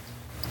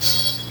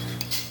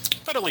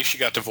 But at least she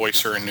got to voice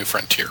her in New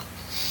Frontier.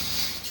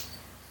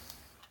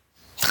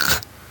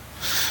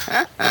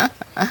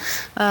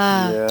 Not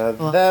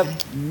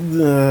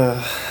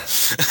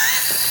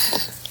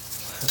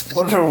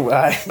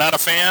a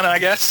fan, I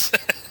guess.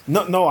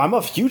 No, I'm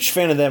a huge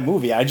fan of that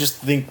movie. I just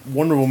think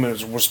Wonder Woman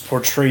was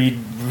portrayed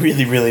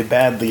really, really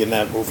badly in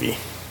that movie.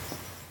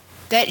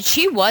 That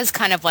she was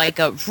kind of like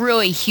a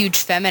really huge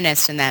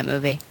feminist in that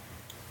movie.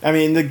 I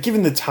mean,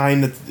 given the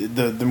time that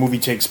the movie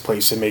takes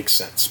place, it makes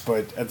sense.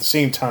 But at the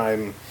same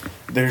time,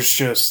 there's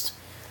just...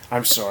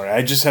 I'm sorry,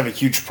 I just have a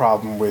huge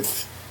problem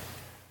with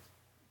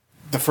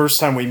the first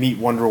time we meet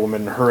Wonder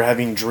Woman, her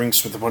having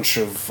drinks with a bunch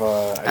of,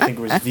 I think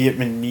it was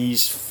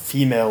Vietnamese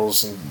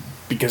females, and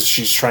because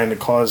she's trying to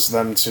cause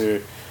them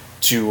to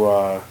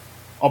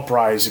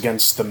uprise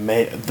against the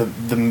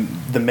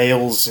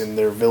males in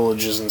their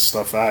villages and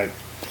stuff.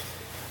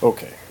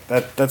 Okay,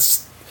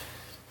 that's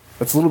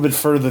a little bit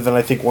further than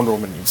I think Wonder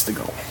Woman needs to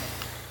go.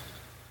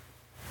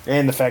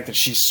 And the fact that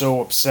she's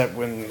so upset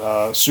when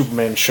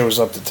Superman shows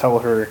up to tell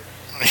her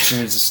she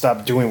needs to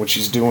stop doing what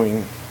she's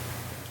doing.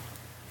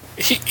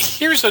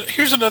 Here's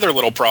another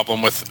little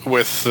problem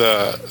with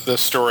the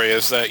story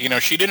is that, you know,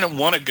 she didn't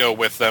want to go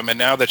with them, and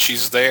now that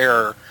she's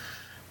there,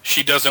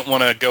 she doesn't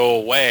want to go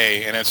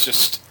away, and it's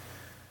just,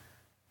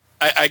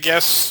 I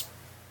guess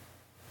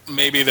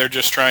maybe they're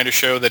just trying to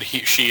show that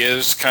she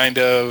is kind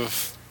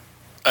of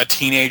a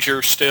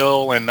teenager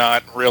still, and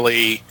not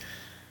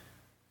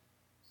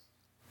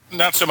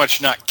so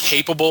much not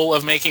capable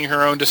of making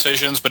her own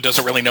decisions, but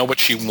doesn't really know what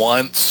she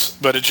wants.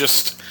 But it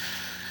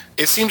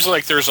seems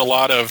like there's a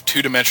lot of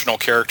two-dimensional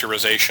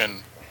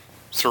characterization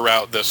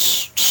throughout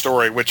this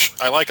story, which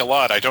I like a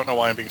lot. I don't know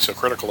why I'm being so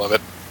critical of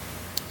it.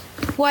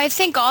 Well, I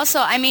think also,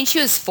 I mean, she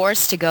was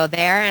forced to go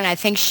there, and I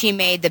think she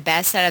made the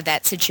best out of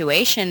that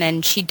situation,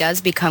 and she does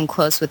become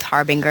close with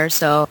Harbinger,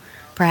 so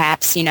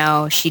perhaps, you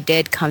know, she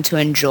did come to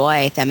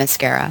enjoy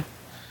Themyscira.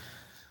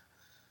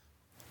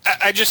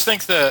 I just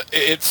think that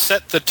it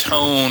set the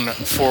tone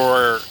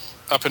for,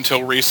 up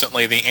until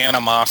recently, the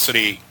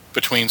animosity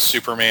between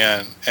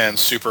Superman and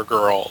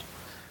Supergirl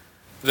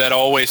that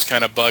always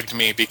kind of bugged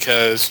me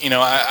because, you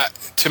know,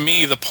 to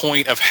me, the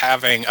point of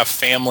having a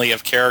family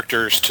of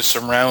characters to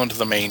surround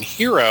the main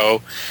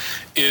hero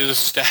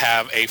is to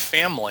have a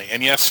family.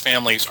 And yes,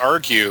 families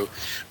argue,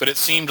 but it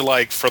seemed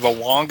like for the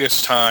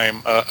longest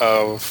time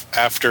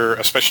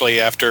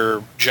especially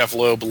after Jeff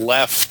Loeb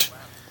left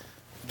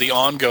the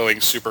ongoing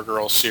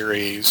Supergirl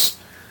series,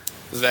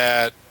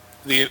 that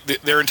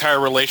their entire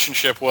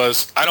relationship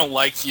was, I don't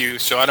like you,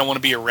 so I don't want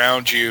to be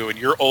around you, and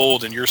you're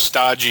old, and you're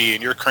stodgy,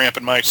 and you're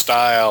cramping my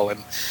style,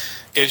 and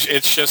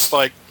it's just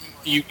like,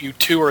 you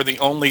two are the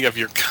only of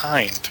your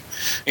kind.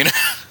 You know,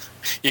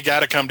 you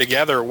got to come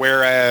together,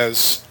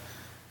 whereas,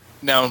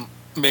 now,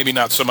 maybe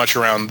not so much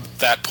around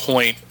that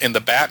point in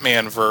the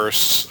Batman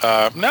verse.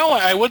 No,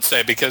 I would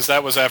say, because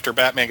that was after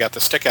Batman got the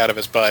stick out of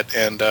his butt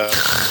and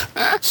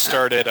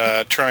started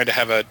trying to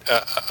have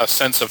a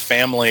sense of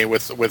family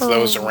with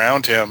those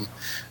around him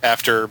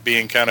after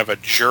being kind of a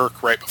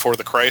jerk right before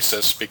the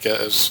crisis.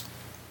 Because,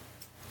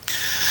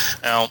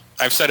 now,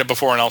 I've said it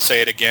before and I'll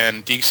say it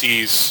again,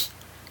 DC's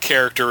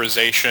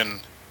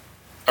characterization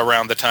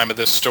around the time of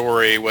this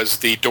story was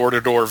the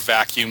door-to-door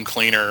vacuum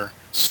cleaner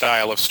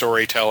style of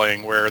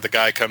storytelling, where the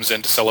guy comes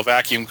in to sell a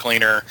vacuum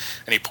cleaner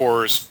and he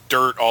pours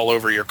dirt all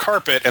over your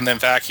carpet and then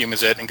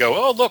vacuums it and go,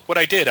 oh, look what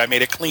I did, I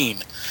made it clean.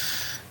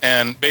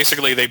 And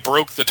basically they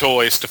broke the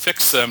toys to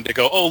fix them, to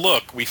go, oh,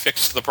 look, we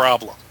fixed the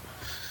problem.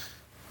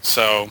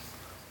 So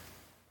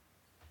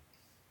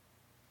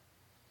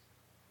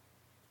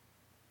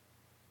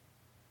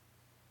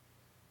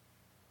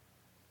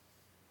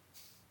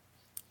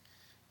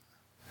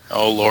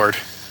oh Lord.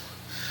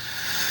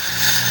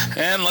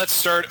 And let's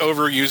start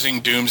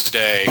overusing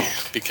Doomsday,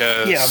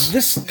 because... Yeah,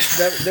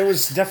 that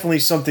was definitely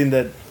something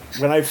that,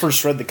 when I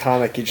first read the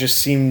comic, it just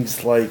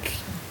seemed like,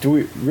 do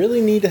we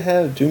really need to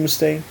have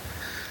Doomsday?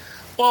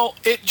 Well,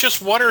 it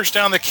just waters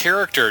down the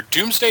character.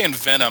 Doomsday and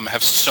Venom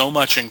have so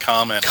much in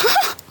common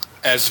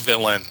as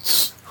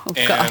villains. Oh,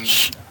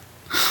 gosh.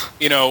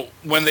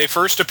 when they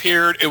first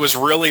appeared, it was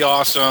really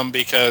awesome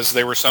because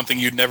they were something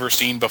you'd never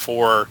seen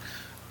before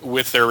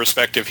with their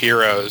respective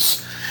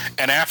heroes.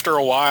 And after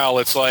a while,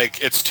 it's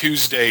like, it's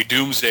Tuesday,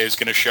 Doomsday is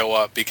going to show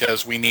up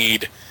because we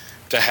need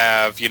to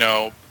have,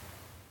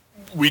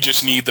 we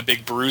just need the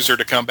big bruiser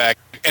to come back.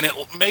 And it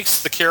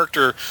makes the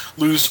character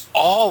lose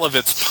all of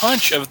its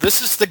punch of,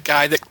 this is the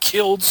guy that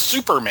killed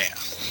Superman.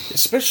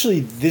 Especially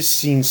this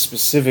scene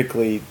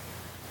specifically,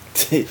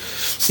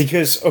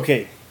 because,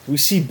 okay, we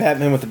see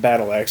Batman with a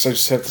battle axe. I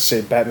just have to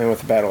say Batman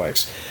with a battle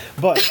axe.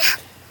 But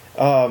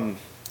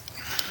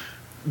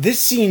this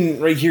scene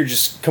right here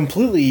just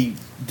completely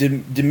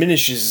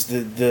diminishes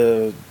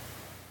the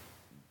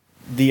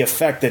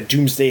effect that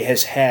Doomsday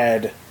has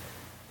had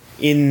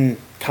in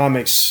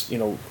comics,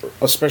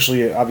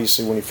 especially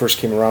obviously when he first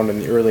came around in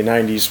the early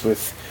 90s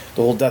with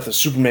the whole death of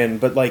Superman.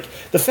 But like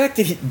the fact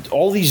that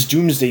all these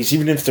Doomsdays,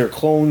 even if they're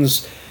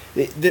clones,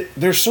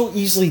 they're so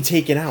easily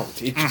taken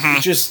out. It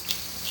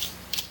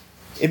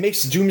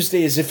makes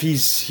Doomsday as if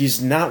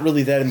he's not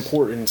really that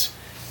important.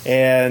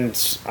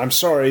 And I'm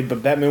sorry,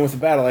 but Batman with a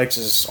battle axe,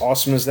 as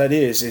awesome as that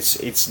is,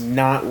 it's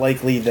not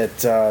likely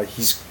that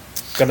he's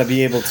gonna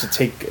be able to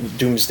take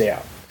Doomsday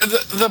out.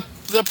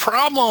 The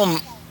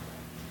problem,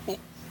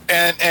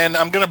 and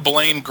I'm going to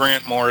blame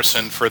Grant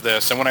Morrison for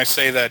this, and when I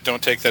say that,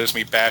 don't take that as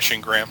me bashing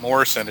Grant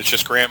Morrison. It's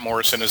just Grant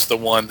Morrison is the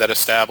one that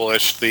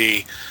established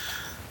the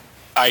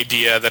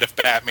idea that if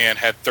Batman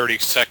had 30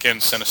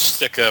 seconds and a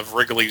stick of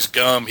Wrigley's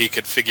gum, he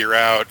could figure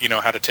out,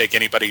 how to take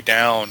anybody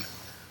down.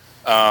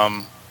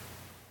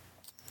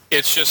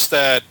 It's just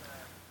that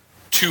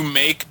to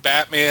make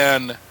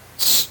Batman,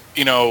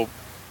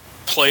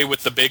 play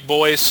with the big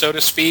boys, so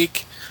to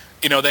speak,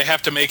 they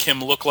have to make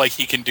him look like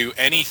he can do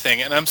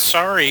anything. And I'm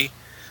sorry,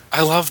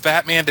 I love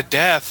Batman to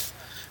death,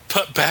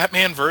 but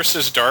Batman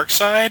versus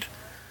Darkseid,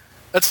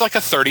 that's like a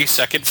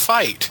 30-second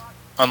fight,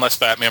 unless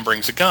Batman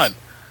brings a gun.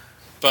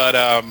 But,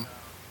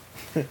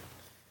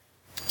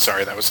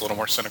 sorry, that was a little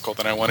more cynical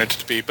than I wanted it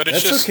to be. But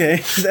it's That's just okay.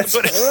 That's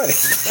all right.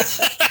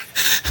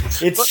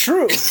 It's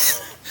true.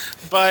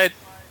 But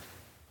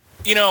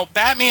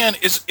Batman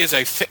is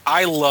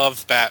I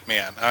love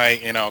Batman.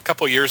 A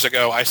couple years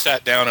ago, I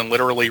sat down and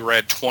literally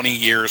read 20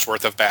 years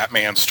worth of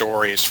Batman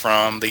stories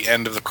from the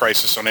end of the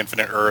Crisis on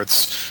Infinite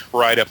Earths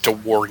right up to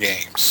War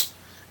Games.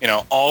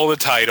 All the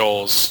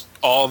titles,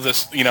 all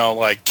this,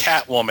 like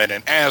Catwoman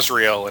and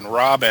Azrael and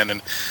Robin.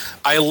 And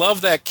I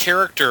love that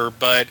character,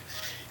 but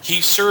he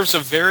serves a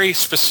very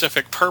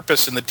specific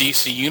purpose in the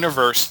DC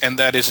universe, and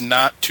that is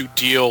not to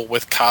deal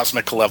with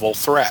cosmic level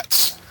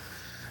threats.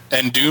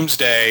 And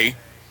Doomsday,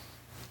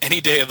 any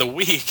day of the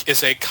week,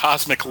 is a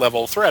cosmic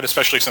level threat,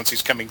 especially since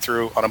he's coming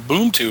through on a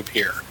boom tube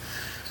here.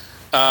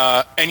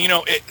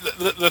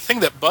 The thing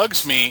that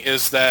bugs me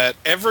is that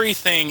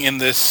everything in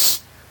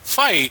this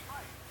fight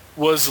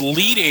was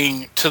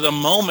leading to the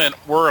moment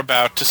we're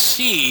about to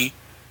see,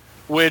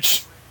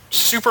 which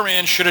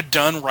Superman should have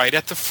done right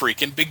at the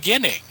freaking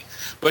beginning.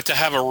 But to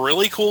have a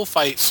really cool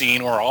fight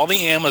scene where all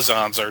the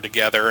Amazons are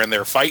together and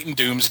they're fighting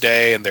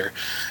Doomsday and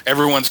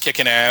everyone's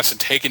kicking ass and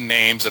taking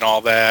names and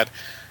all that,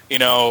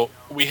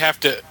 we have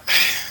to...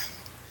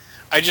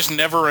 I just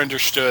never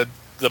understood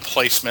the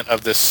placement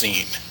of this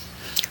scene.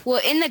 Well,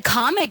 in the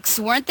comics,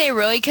 weren't they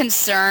really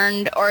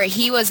concerned, or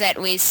he was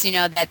at least,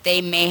 that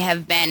they may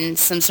have been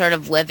some sort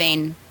of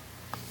living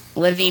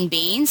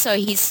being, so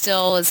he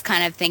still is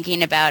kind of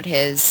thinking about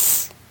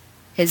his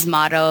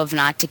motto of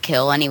not to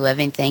kill any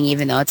living thing,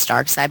 even though it's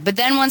Darkseid. But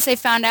then once they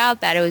found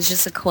out that it was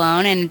just a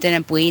clone and it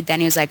didn't bleed,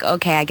 then he was like,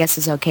 okay, I guess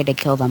it's okay to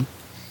kill them.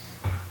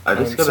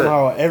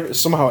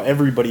 Somehow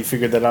everybody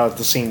figured that out at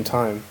the same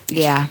time.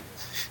 Yeah.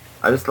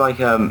 I just like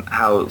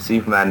how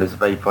Superman has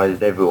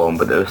vaporized everyone,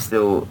 but there are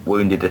still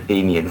wounded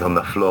Athenians on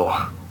the floor.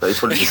 So he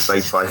probably just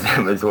vaporized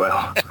them as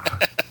well.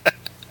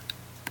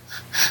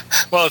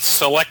 Well, it's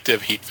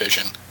selective heat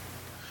vision.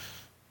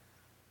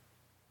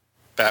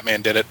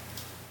 Batman did it.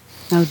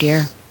 Oh,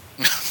 dear.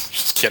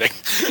 Just kidding.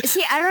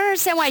 See, I don't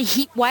understand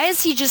why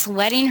is he just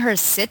letting her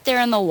sit there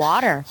in the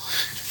water?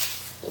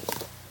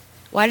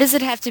 Why does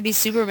it have to be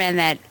Superman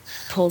that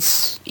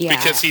pulls... Yeah.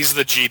 Because he's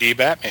the GD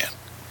Batman.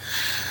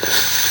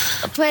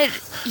 But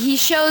he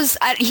shows...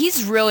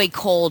 he's really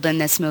cold in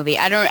this movie.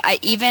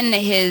 Even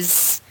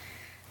his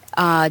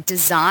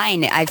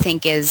design, I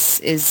think,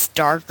 is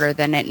darker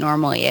than it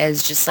normally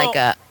is. Just like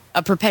a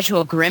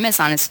perpetual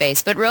grimace on his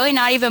face. But really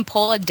not even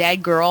pull a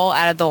dead girl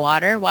out of the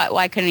water?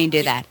 Why couldn't he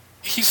do that?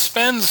 He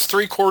spends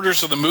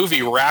 3/4 of the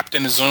movie wrapped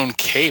in his own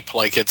cape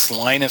like it's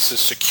Linus's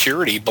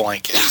security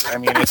blanket. I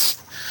mean,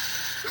 it's...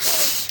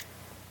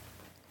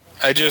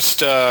 I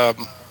just...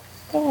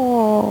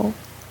 Oh...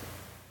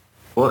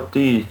 What do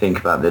you think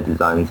about the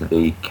designs of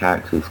the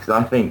characters? Because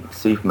I think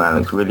Superman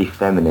looks really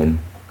feminine,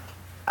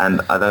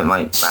 and I don't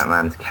like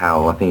Batman's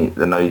cowl. I think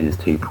the nose is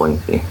too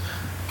pointy.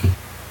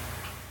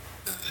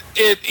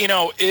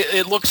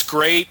 It looks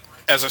great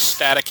as a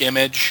static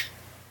image,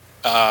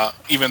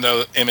 even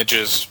though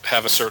images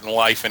have a certain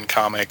life in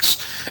comics.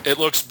 It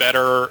looks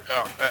better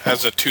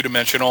as a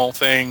two-dimensional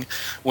thing.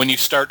 When you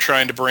start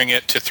trying to bring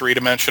it to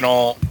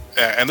three-dimensional,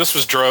 and this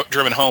was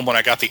driven home when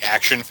I got the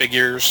action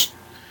figures,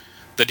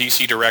 the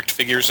DC Direct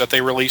figures that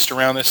they released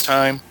around this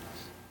time.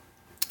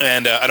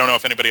 And I don't know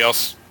if anybody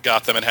else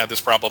got them and had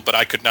this problem, but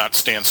I could not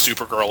stand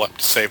Supergirl up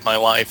to save my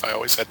life. I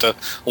always had to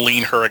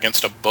lean her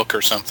against a book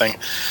or something.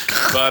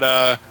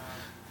 But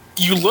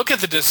you look at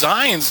the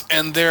designs,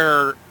 and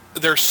they're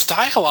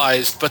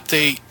stylized, but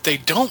they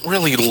don't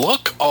really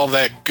look all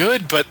that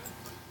good, but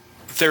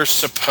they're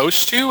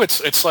supposed to.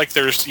 It's like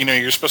there's,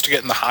 you're supposed to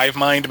get in the hive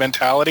mind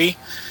mentality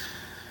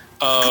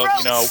of,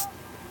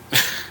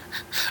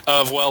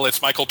 well,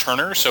 it's Michael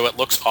Turner, so it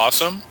looks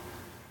awesome.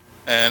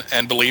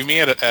 And believe me,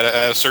 at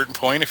a certain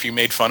point, if you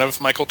made fun of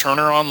Michael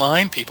Turner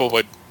online, people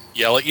would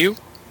yell at you.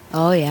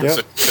 Oh, yeah.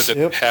 Because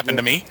it happened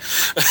to me.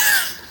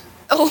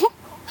 Oh.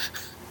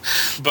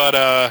 But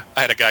I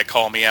had a guy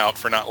call me out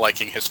for not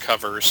liking his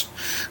covers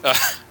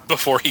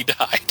before he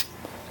died.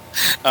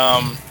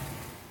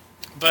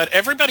 But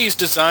everybody's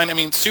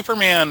design,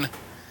 Superman,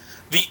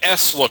 the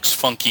S looks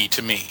funky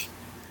to me.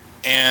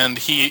 And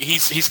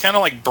he's kind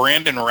of like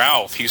Brandon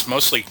Routh. He's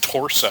mostly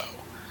torso.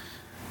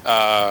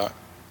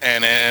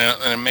 And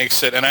it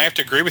makes it, and I have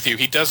to agree with you,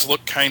 he does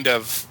look kind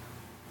of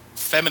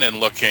feminine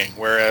looking,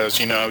 whereas,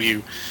 you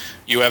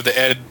have the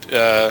Ed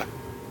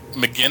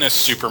McGuinness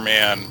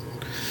Superman,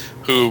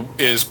 who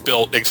is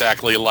built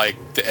exactly like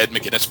the Ed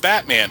McGuinness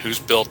Batman, who's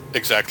built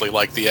exactly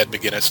like the Ed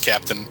McGuinness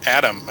Captain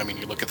Atom.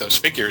 You look at those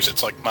figures,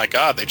 it's like, my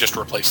God, they just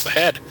replaced the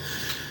head.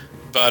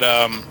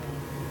 But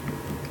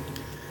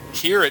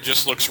here it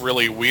just looks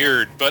really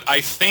weird. But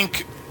I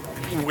think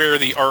where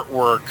the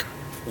artwork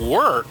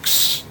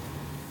works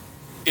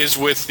is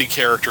with the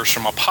characters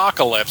from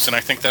Apocalypse, and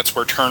I think that's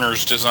where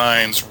Turner's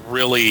designs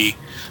really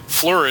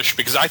flourish,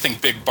 because I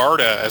think Big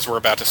Barda, as we're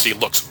about to see,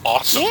 looks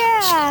awesome.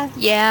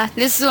 Yeah.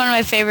 This is one of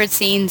my favorite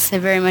scenes. I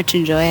very much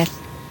enjoy it.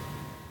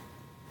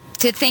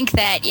 To think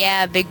that,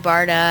 Big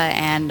Barda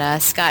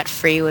and Scott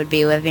Free would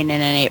be living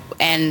in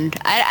and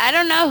I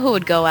don't know who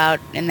would go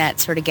out in that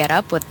sort of get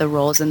up with the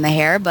rolls in the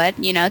hair, but,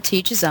 to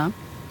each his own.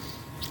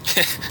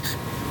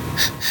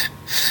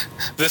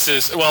 This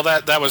is,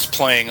 that was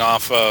playing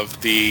off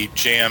of the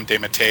J.M.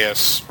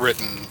 DeMatteis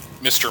written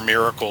Mr.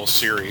 Miracle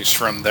series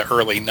from the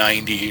early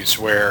 90s,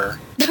 where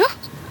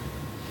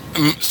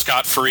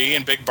Scott Free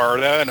and Big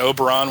Barda and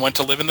Oberon went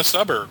to live in the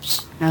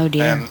suburbs. Oh,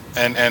 dear.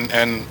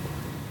 And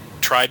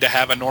tried to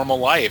have a normal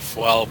life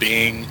while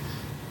being,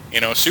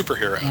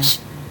 superheroes.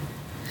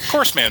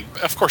 Yeah.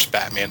 Of course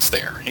Batman's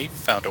there. He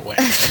found a way.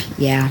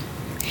 Yeah.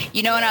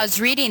 When I was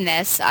reading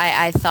this,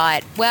 I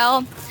thought,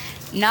 well,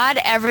 not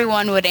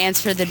everyone would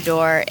answer the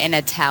door in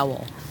a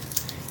towel.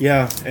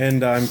 Yeah,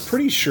 and I'm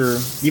pretty sure,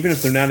 even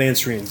if they're not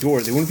answering the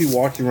door, they wouldn't be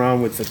walking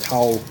around with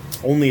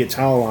only a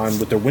towel on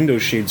with their window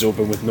shades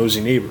open with nosy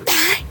neighbors.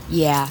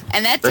 Yeah,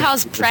 and that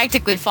towel's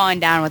practically falling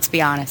down, let's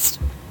be honest.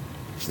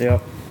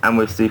 Yep. And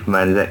with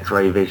Superman's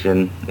X-ray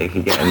vision, it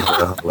could get into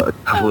a lot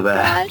of trouble there.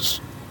 Gosh.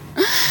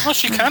 Well,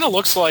 she kind of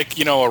looks like,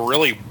 a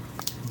really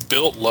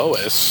built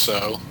Lois,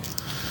 so...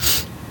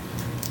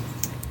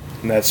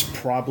 And that's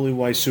probably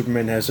why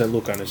Superman has that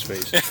look on his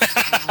face.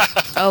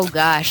 Oh,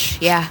 gosh,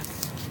 yeah.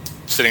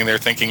 Sitting there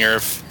thinking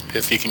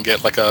if he can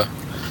get like a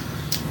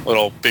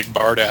little Big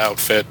Barda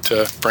outfit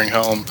to bring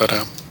home, but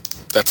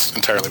that's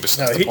entirely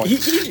beside the point. He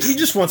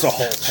just wants a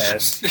hall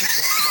pass.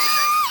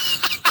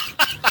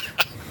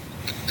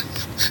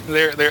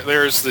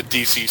 There's the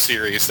DC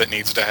series that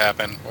needs to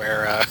happen,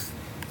 where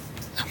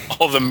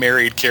all the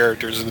married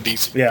characters of the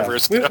DC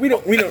universe. We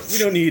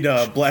don't need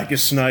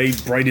Blackest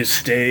Night,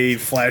 Brightest Day,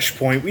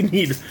 Flashpoint. We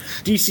need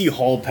DC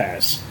Hall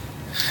Pass.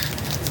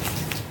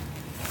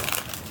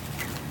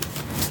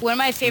 One of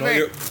my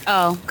favorite...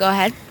 Oh, go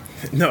ahead.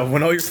 No,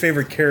 when all your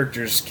favorite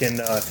characters can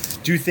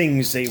do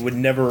things they would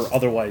never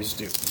otherwise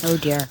do. Oh,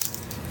 dear.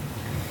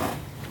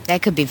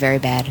 That could be very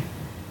bad.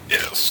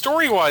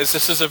 Story-wise,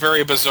 this is a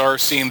very bizarre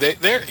scene.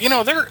 They're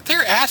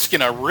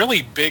asking a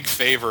really big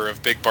favor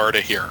of Big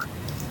Barda here.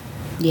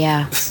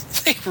 Yeah.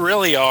 They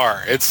really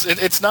are.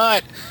 It's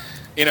not,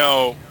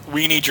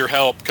 we need your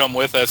help, come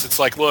with us. It's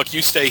like, look,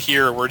 you stay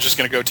here. We're just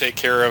going to go take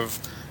care of,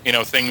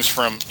 things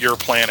from your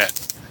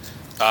planet.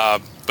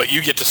 But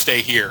you get to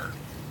stay here.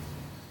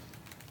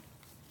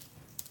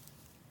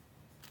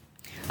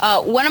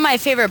 One of my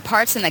favorite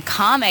parts in the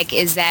comic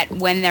is that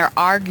when they're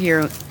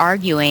arguing,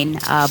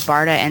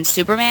 Barda and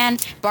Superman,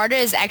 Barda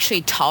is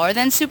actually taller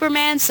than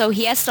Superman, so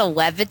he has to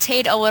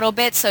levitate a little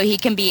bit so he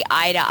can be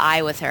eye to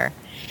eye with her.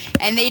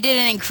 And they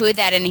didn't include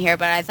that in here,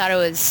 but I thought it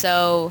was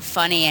so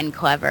funny and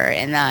clever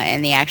in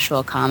the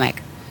actual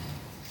comic.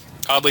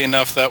 Oddly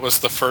enough, that was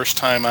the first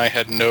time I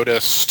had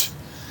noticed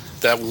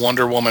that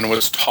Wonder Woman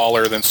was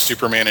taller than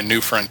Superman in New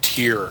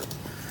Frontier.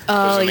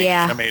 Oh, it was an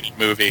yeah. animated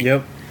movie.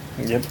 Yep.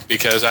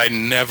 Because I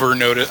never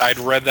noticed. I'd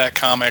read that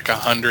comic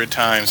 100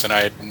 times and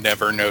I had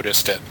never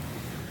noticed it.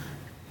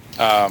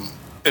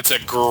 It's a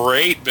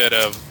great bit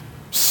of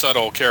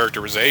subtle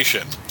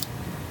characterization.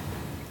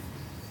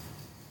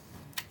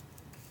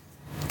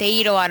 They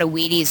eat a lot of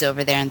Wheaties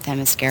over there in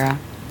Themyscira.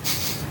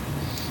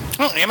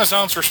 Well,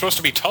 Amazons were supposed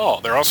to be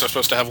tall. They're also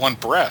supposed to have one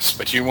breast,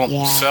 but you won't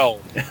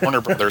sell Warner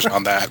Brothers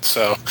on that.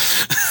 So,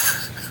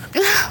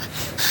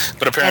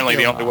 but apparently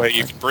the only way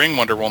you can bring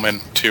Wonder Woman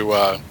to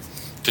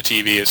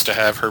TV is to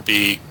have her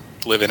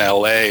live in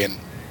L.A. and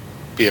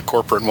be a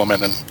corporate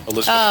woman, and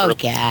Elizabeth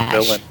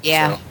villain.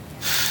 Yeah,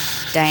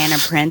 so. Diana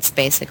Prince,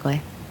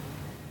 basically.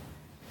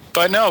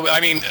 But no,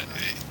 I mean,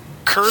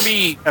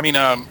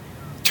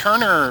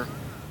 Turner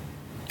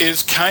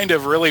is kind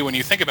of really, when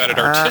you think about it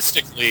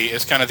artistically,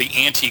 is kind of the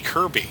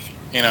anti-Kirby.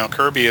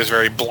 Kirby is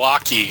very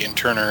blocky, and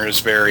Turner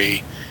is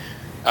very,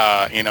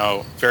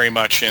 very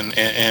much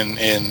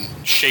in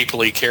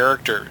shapely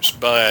characters.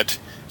 But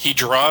he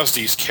draws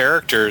these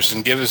characters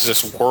and gives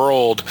this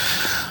world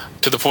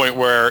to the point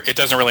where it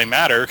doesn't really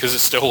matter because it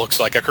still looks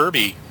like a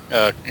Kirby,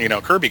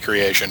 Kirby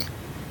creation.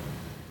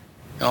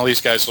 And all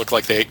these guys look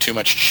like they ate too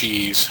much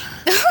cheese.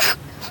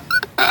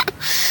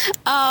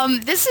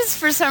 This is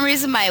for some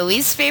reason my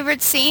least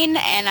favorite scene,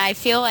 and I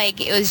feel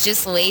like it was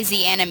just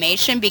lazy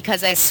animation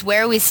because I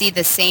swear we see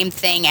the same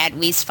thing at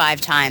least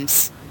 5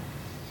 times.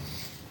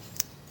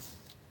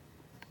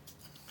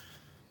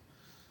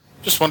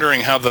 Just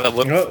wondering how that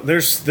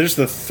looks. There's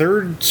the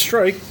third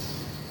strike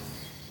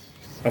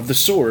of the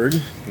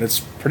sword. That's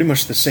pretty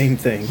much the same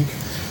thing.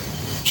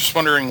 Just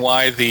wondering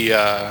why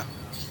the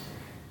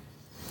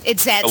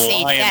it's that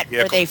scene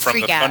where they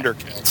freak out. From the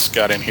Thundercats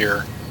got in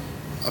here.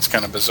 That's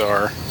kind of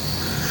bizarre.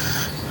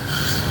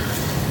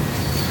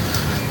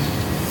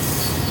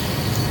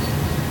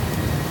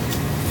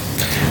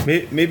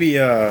 Maybe,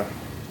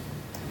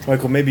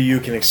 Michael, maybe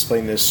you can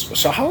explain this.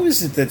 So how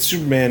is it that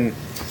Superman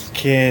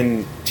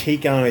can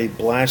take on a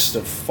blast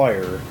of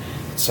fire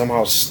and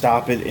somehow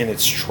stop it in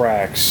its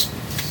tracks?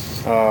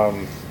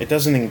 It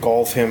doesn't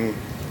engulf him,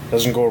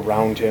 doesn't go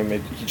around him,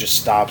 he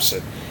just stops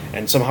it.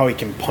 And somehow he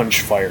can punch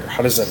fire.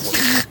 How does that work?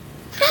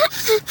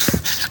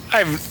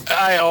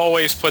 I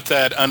always put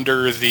that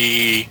under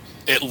the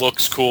it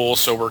looks cool,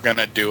 so we're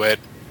gonna do it.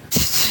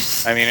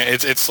 I mean,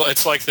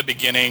 it's like the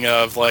beginning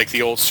of like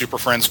the old Super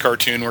Friends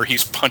cartoon where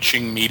he's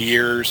punching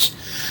meteors,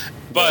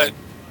 but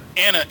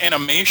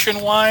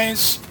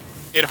animation-wise,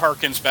 it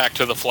harkens back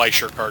to the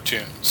Fleischer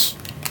cartoons,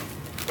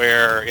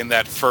 where in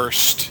that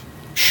first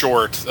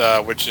short,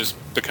 which has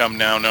become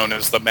now known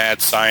as the Mad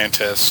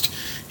Scientist,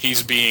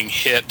 he's being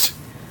hit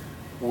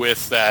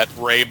with that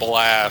ray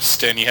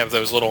blast, and you have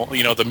those little,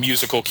 the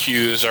musical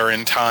cues are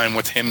in time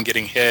with him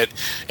getting hit,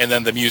 and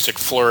then the music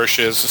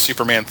flourishes, the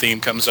Superman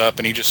theme comes up,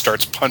 and he just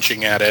starts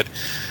punching at it.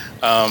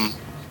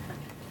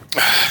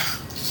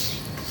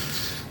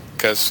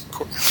 Because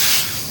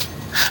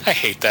I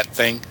hate that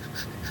thing.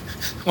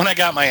 When I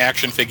got my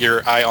action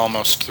figure, I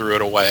almost threw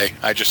it away.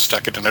 I just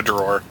stuck it in a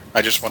drawer.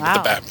 I just wanted the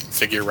Batman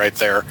figure right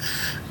there.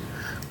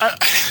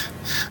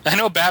 I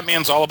know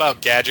Batman's all about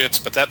gadgets,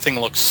 but that thing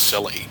looks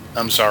silly.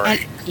 I'm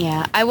sorry.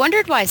 I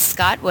wondered why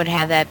Scott would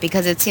have that,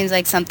 because it seems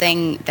like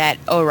something that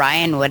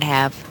Orion would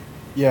have.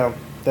 Yeah,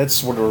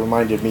 that's what it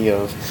reminded me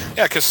of.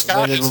 Yeah, because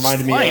Scott it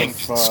reminded me of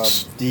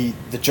the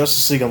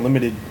Justice League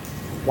Unlimited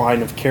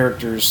line of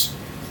characters,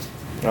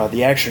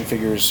 the action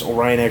figures.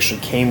 Orion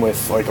actually came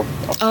with like a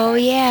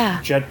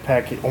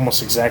jetpack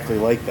almost exactly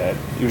like that.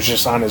 It was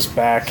just on his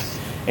back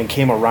and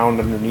came around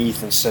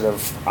underneath instead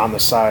of on the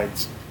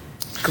sides.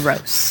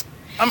 Gross.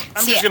 I'm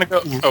just going to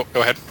go... Yeah. Oh, go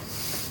ahead.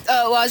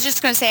 Oh, well, I was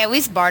just going to say, at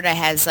least Barda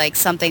has, like,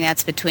 something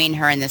that's between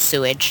her and the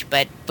sewage,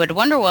 but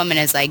Wonder Woman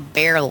is, like,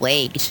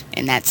 bare-legged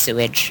in that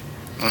sewage.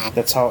 Mm-hmm.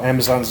 That's how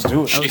Amazons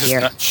do it.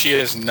 She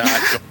is not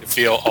going to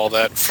feel all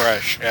that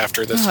fresh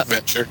after this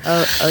adventure.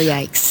 Oh,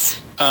 yikes.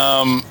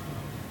 I'm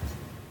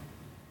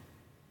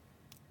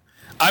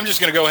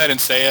just going to go ahead and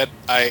say it.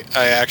 I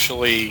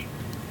actually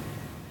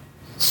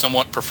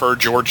somewhat prefer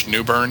George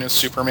Newbern as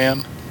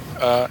Superman.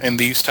 In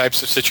these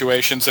types of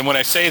situations. And when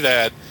I say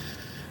that,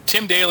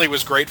 Tim Daly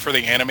was great for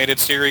the animated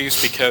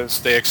series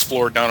because they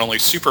explored not only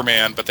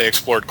Superman, but they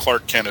explored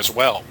Clark Kent as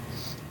well.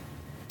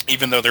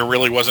 Even though there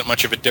really wasn't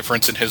much of a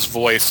difference in his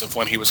voice of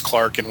when he was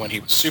Clark and when he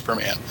was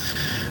Superman.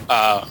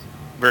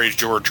 Very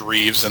George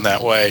Reeves in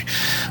that way.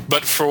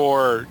 But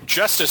for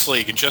Justice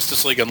League and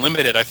Justice League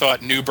Unlimited, I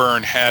thought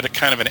Newbern had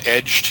kind of an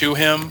edge to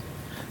him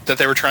that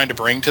they were trying to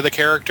bring to the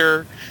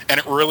character. And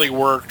it really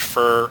worked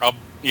for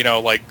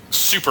like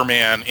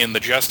Superman in the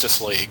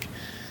Justice League.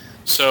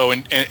 So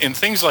in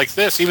things like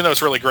this, even though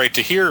it's really great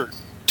to hear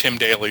Tim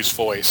Daly's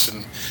voice,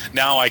 and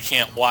now I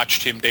can't watch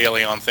Tim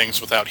Daly on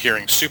things without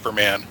hearing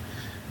Superman,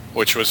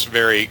 which was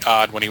very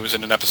odd when he was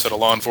in an episode of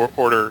Law and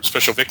Order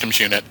Special Victims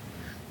Unit.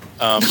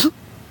 But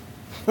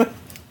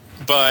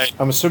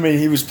I'm assuming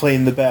he was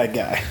playing the bad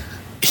guy.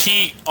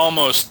 He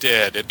almost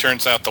did. It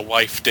turns out the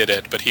wife did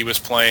it, but he was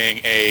playing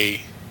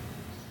a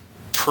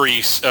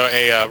priest,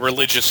 a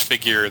religious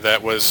figure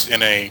that was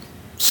in a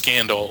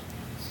scandal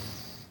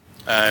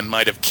and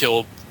might have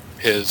killed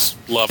his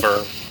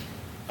lover,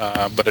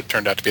 but it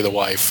turned out to be the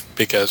wife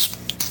because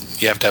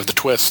you have to have the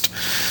twist.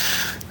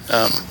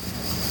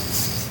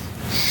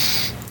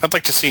 I'd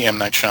like to see M.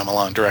 Night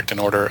Shyamalan direct an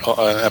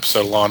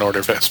episode of Law and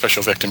Order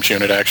Special Victims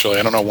Unit, actually.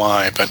 I don't know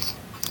why, but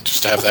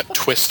just to have that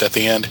twist at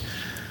the end.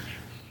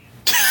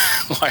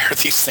 Why are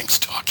these things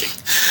talking?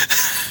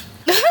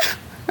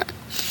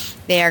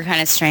 They are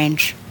kind of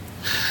strange.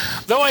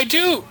 Though I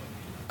do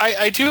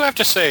have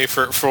to say,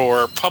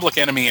 for Public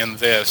Enemy in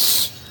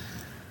this,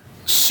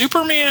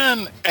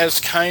 Superman as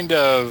kind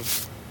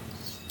of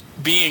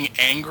being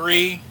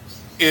angry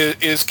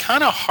is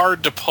kind of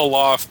hard to pull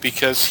off,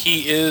 because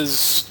he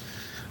is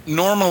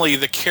normally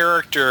the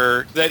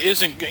character that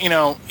isn't, you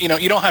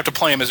don't have to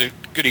play him as a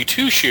goody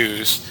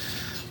two-shoes,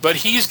 but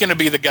he's going to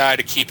be the guy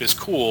to keep his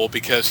cool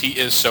because he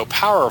is so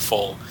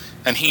powerful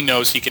and he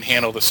knows he can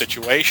handle the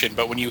situation.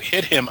 But when you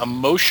hit him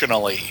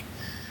emotionally,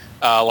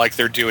 like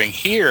they're doing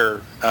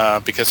here,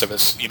 because of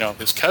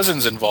his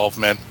cousin's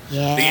involvement,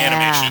 Yeah. the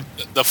animation,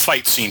 the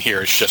fight scene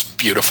here is just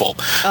beautiful.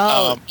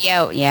 Oh,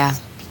 yeah.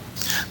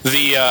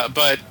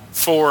 But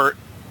for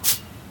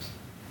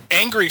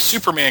angry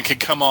Superman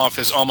could come off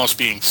as almost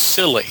being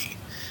silly.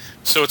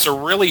 So it's a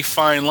really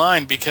fine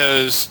line,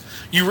 because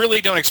you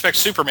really don't expect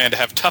Superman to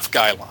have tough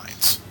guy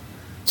lines.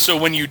 So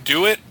when you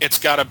do it, it's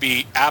got to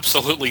be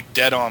absolutely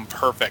dead on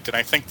perfect. And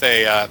I think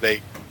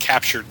they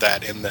captured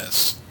that in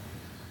this.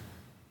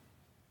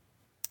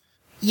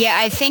 Yeah,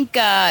 I think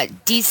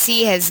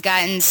DC has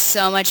gotten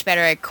so much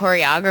better at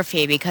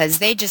choreography, because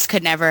they just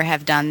could never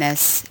have done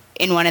this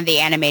in one of the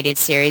animated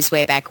series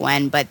way back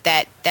when. But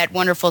that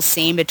wonderful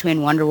scene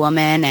between Wonder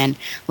Woman and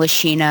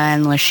Lashina,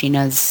 and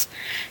Lashina's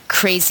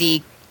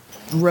crazy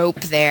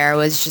rope there,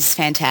 was just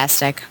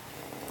fantastic.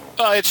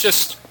 It's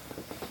just,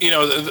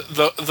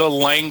 the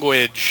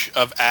language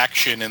of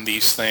action in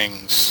these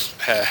things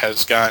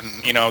has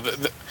gotten,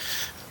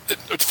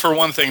 for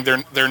one thing,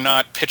 they're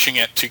not pitching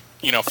it to,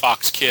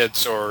 Fox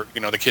Kids or,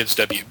 the Kids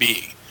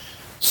WB.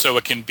 So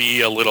it can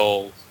be a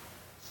little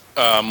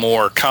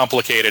more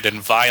complicated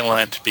and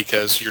violent,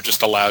 because you're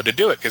just allowed to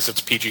do it because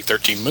it's a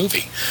PG-13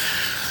 movie.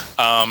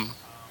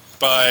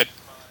 But,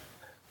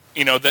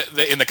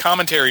 in the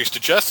commentaries to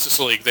Justice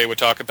League, they would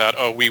talk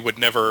about, we would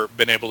never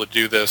been able to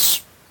do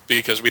this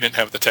because we didn't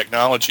have the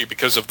technology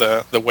because of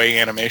the way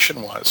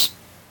animation was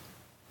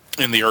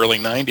in the early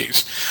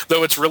 90s.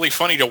 Though it's really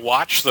funny to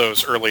watch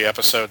those early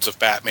episodes of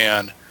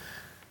Batman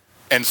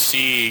and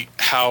see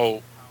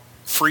how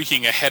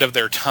freaking ahead of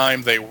their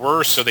time they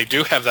were. So they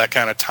do have that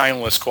kind of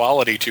timeless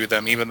quality to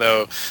them, even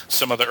though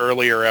some of the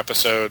earlier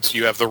episodes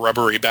you have the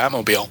rubbery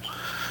Batmobile.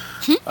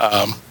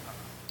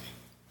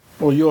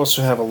 Well, you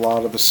also have a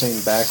lot of the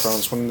same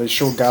backgrounds. When they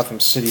show Gotham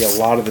City, a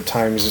lot of the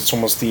times it's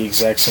almost the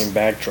exact same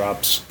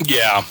backdrops.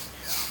 Yeah.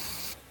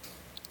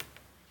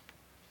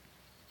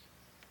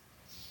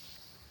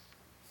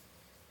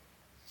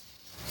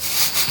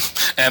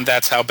 And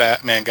that's how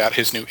Batman got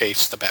his new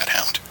ace, the Bat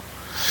Hound.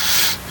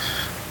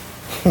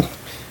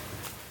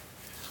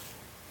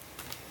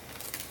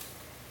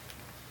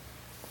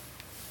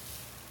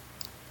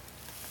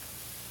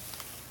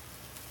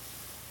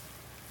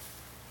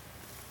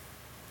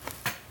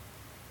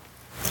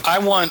 I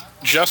want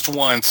just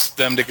once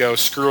them to go,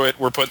 screw it,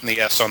 we're putting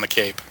the S on the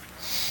cape.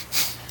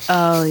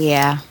 Oh,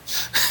 yeah.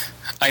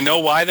 I know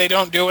why they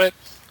don't do it,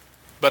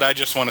 but I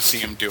just want to see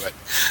them do it.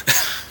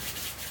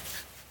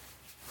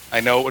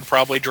 I know it would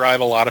probably drive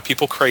a lot of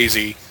people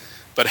crazy,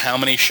 but how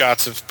many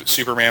shots of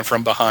Superman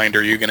from behind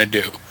are you going to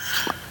do?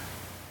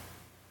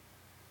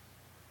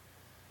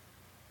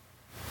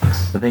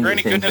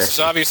 Granny Goodness has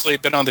obviously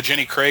been on the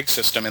Jenny Craig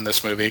system in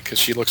this movie, because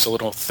she looks a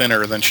little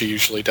thinner than she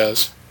usually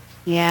does.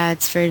 Yeah,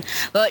 it's very...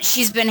 Well,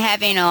 she's been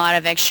having a lot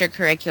of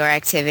extracurricular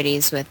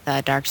activities with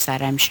Darkseid,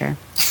 I'm sure.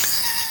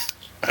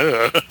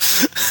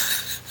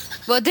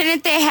 Well,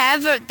 didn't they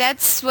have...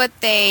 That's what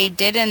they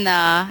did in the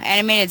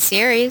animated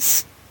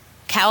series.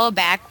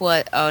 Calabac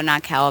was... Oh,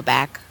 not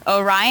Calabac.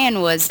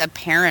 Orion was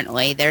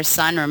apparently their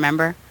son,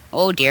 remember?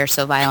 Oh, dear,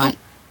 so violent.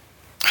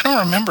 I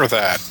don't remember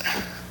that.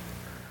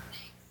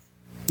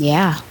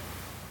 Yeah.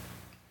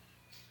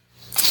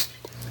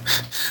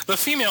 The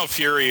female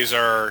Furies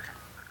are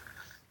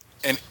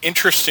an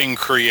interesting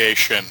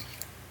creation.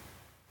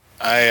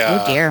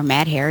 Oh dear,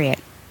 Mad Harriet.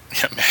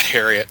 Yeah, Mad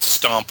Harriet,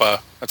 Stompa.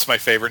 That's my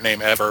favorite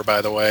name ever,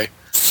 by the way.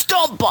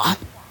 Stompa!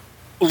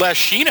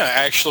 Lashina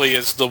actually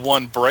is the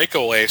one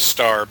breakaway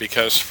star,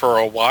 because for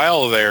a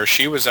while there,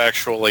 she was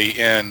actually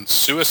in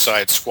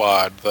Suicide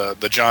Squad,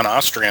 the John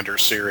Ostrander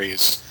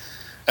series,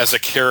 as a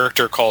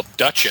character called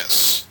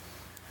Duchess.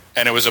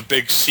 And it was a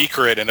big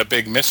secret and a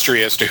big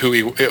mystery as to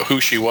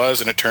who she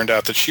was, and it turned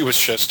out that she was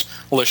just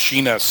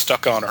Lashina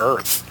stuck on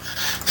Earth.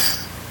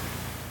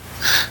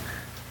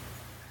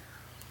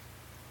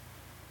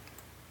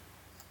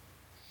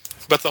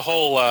 But the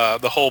whole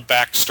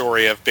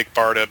backstory of Big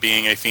Barda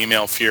being a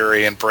female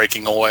Fury and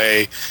breaking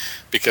away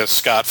because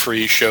Scott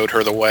Free showed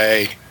her the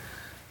way.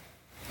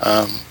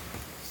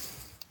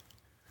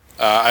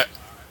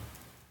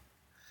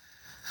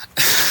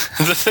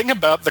 The thing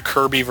about the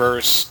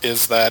Kirbyverse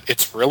is that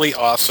it's really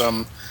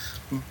awesome,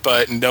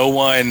 but no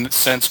one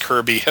since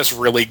Kirby has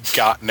really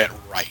gotten it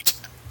right.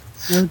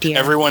 Oh dear.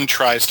 Everyone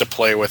tries to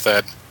play with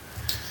it.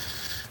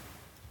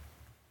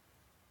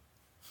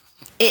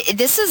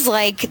 This is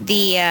like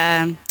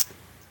the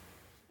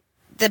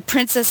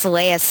Princess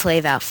Leia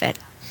slave outfit,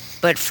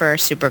 but for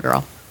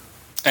Supergirl.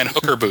 And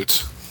hooker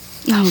boots.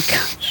 Oh,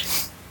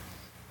 gosh.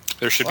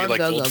 There should be Or like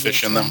go-go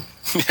goldfish boots, in them.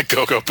 Yeah,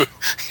 go-go boot.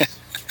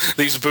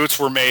 These boots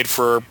were made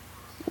for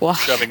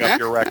shoving up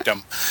your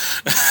rectum.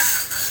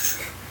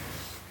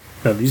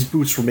 No, these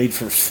boots were made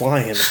for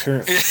flying,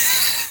 apparently.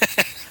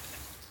 It'd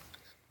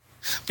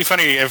be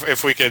funny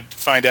if we could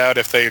find out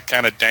if they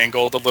kind of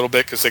dangled a little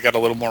bit because they got a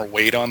little more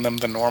weight on them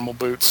than normal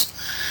boots.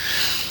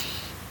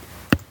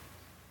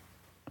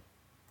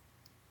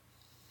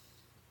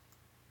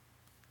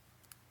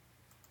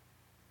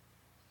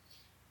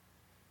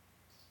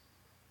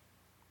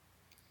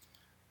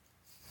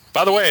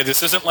 By the way,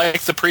 this isn't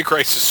like the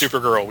pre-crisis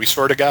Supergirl, we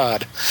swear to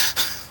God.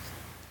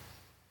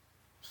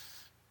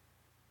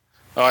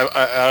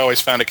 I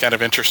always found it kind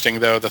of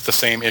interesting, though, that the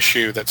same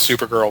issue that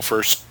Supergirl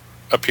first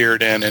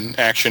appeared in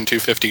Action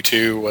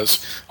 252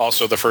 was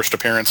also the first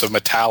appearance of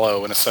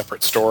Metallo in a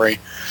separate story,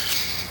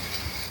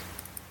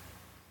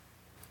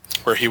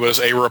 where he was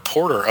a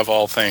reporter of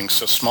all things.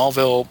 So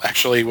Smallville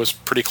actually was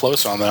pretty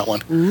close on that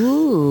one.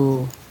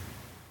 Ooh.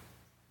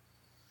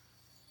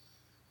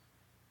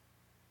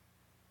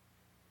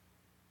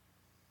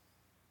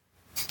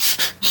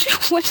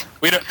 What?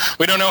 We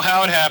don't know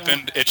how it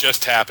happened. It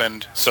just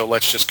happened. So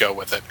let's just go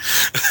with it.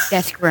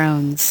 Death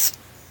groans.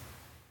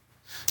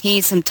 He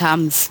needs some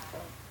Tums.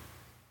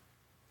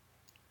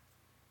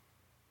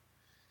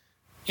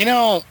 You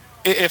know,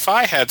 if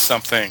I had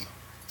something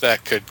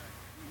that could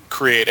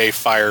create a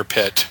fire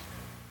pit,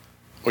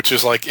 which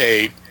is like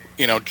a,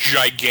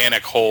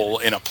 gigantic hole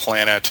in a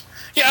planet,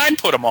 yeah, I'd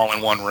put them all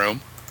in one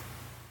room.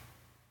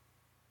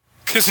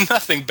 Because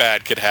nothing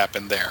bad could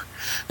happen there.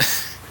 I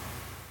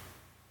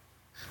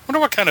wonder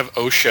what kind of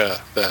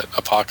OSHA that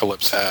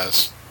Apocalypse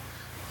has.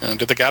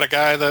 Did they got a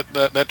guy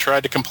that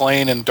tried to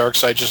complain and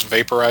Darkseid just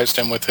vaporized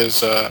him with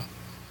his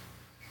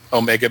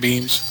Omega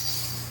beams?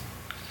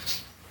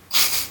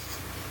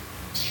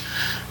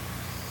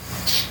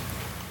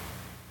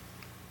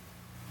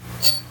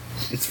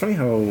 It's funny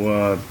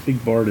how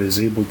Big Bart is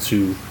able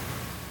to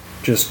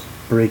just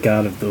break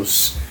out of the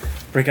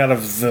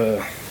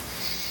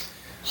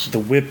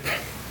whip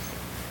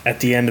at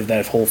the end of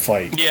that whole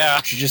fight.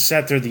 Yeah. She just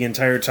sat there the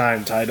entire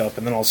time tied up,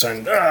 and then all of a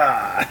sudden,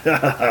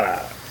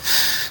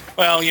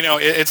 Well,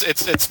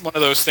 it's one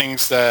of those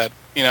things that,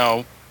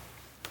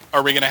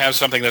 are we going to have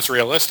something that's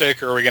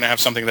realistic, or are we going to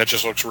have something that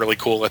just looks really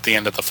cool at the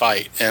end of the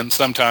fight? And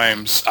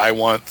sometimes I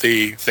want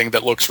the thing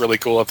that looks really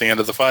cool at the end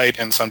of the fight,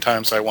 and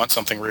sometimes I want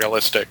something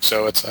realistic.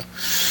 So it's a...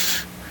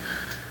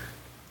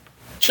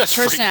 Just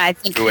Personally, I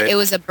think it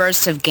was a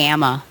burst of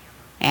gamma,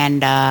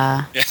 and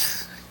Yeah.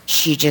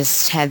 she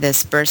just had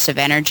this burst of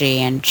energy,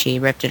 and she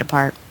ripped it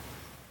apart.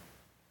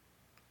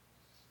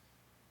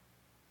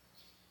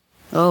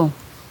 Oh.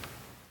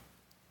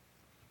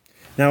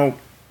 Now,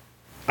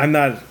 I'm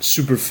not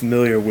super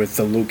familiar with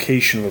the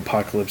location of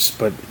Apocalypse,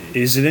 but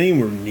is it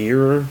anywhere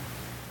near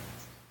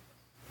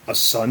a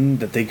sun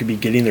that they could be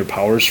getting their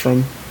powers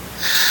from?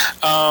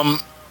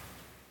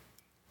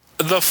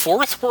 The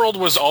fourth world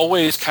was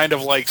always kind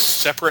of like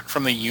separate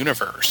from the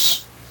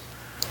universe,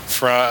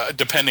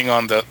 depending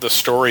on the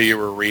story you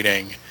were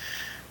reading.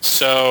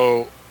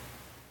 So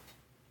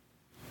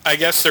I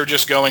guess they're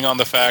just going on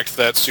the fact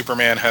that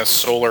Superman has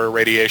solar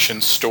radiation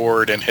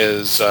stored in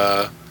his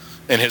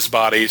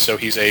body, so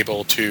he's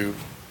able to,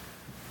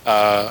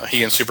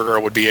 he and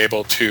Supergirl would be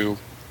able to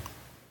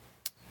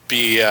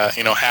be,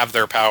 have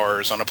their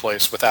powers on a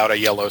place without a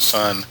yellow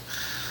sun.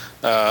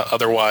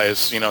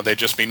 Otherwise, they'd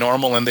just be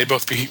normal and they'd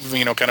both be,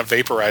 kind of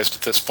vaporized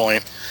at this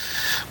point.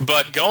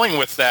 But going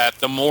with that,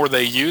 the more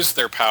they use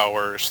their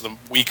powers, the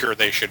weaker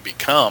they should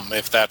become,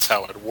 if that's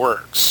how it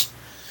works.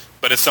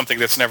 But it's something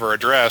that's never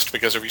addressed,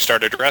 because if you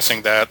start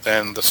addressing that,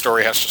 then the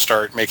story has to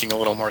start making a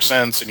little more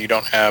sense, and you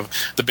don't have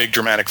the big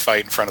dramatic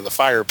fight in front of the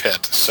fire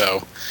pit.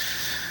 So,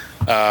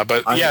 I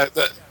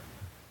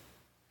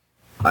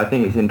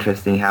think it's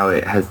interesting how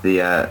it has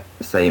the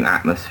same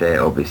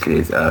atmosphere, obviously,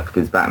 as Earth,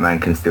 because Batman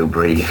can still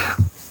breathe.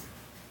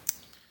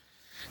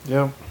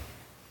 Yeah.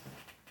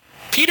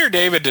 Peter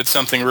David did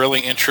something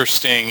really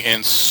interesting in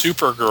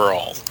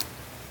Supergirl,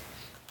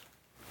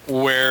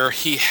 where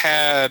he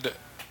had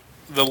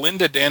the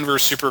Linda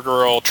Danvers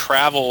Supergirl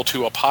travel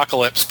to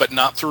Apocalypse, but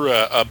not through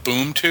a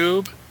boom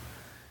tube.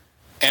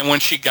 And when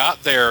she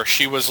got there,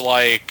 she was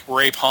like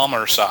Ray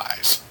Palmer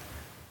size.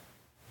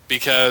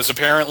 Because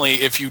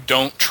apparently if you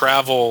don't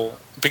travel...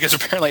 Because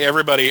apparently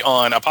everybody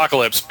on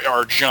Apocalypse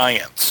are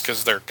giants,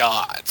 because they're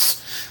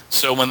gods.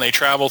 So when they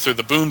travel through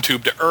the boom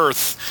tube to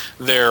Earth,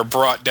 they're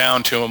brought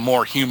down to a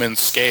more human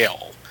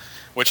scale,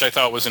 which I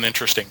thought was an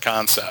interesting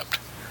concept.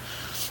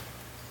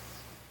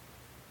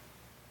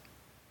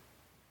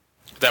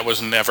 That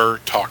was never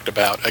talked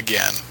about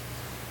again.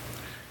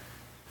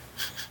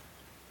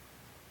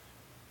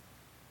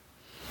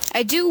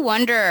 I do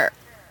wonder,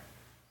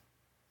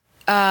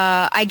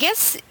 I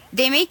guess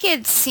they make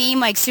it seem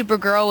like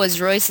Supergirl was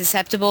really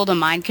susceptible to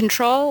mind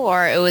control,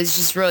 or it was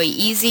just really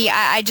easy.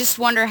 I just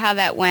wonder how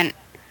that went.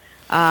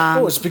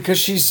 It's because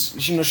she's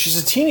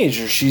a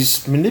teenager.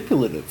 She's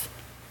manipulative.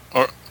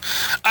 Or,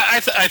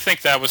 I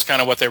think that was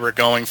kind of what they were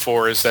going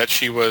for, is that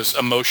she was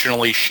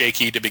emotionally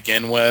shaky to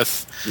begin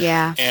with.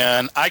 Yeah.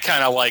 And I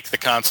kind of like the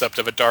concept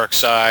of a dark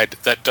side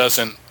that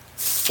doesn't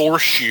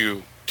force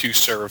you to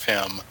serve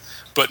him,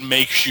 but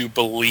makes you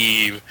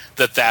believe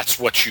that that's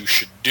what you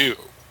should do.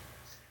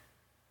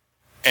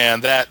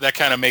 And that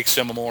kind of makes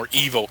him a more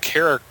evil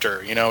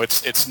character. You know,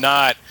 it's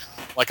not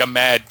like a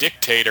mad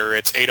dictator.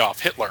 It's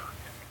Adolf Hitler,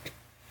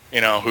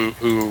 you know,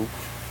 who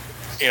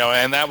you know,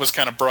 and that was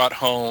kind of brought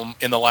home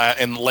in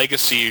in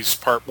Legacies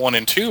Part 1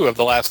 and 2 of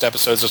the last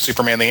episodes of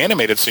Superman the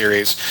Animated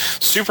Series.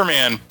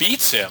 Superman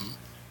beats him,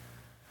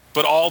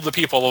 but all the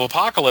people of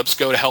Apokolips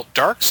go to help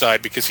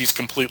Darkseid because he's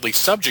completely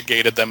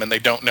subjugated them and they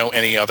don't know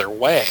any other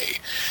way.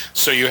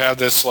 So you have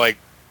this, like,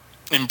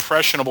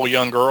 impressionable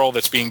young girl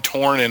that's being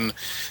torn in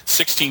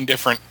 16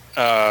 different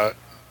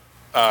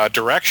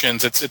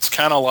directions. It's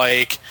kind of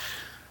like,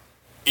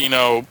 you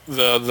know,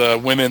 the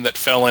women that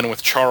fell in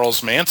with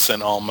Charles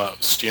Manson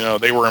almost. You know,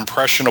 they were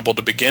impressionable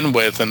to begin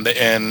with, and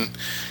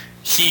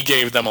he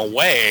gave them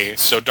away.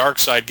 So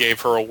Darkseid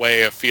gave her a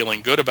way of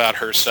feeling good about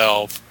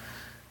herself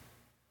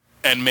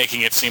and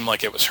making it seem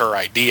like it was her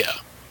idea.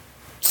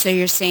 So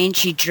you're saying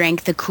she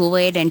drank the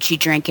Kool-Aid and she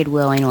drank it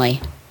willingly?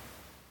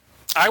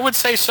 I would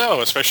say so,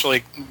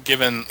 especially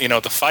given, you know,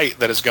 the fight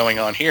that is going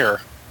on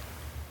here.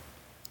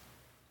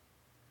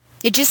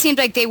 It just seemed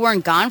like they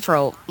weren't gone for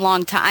a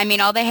long time. I mean,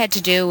 all they had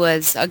to do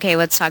was, okay,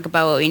 let's talk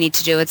about what we need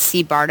to do. Let's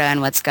see Barda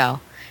and let's go.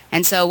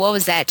 And so what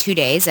was that, 2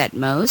 days at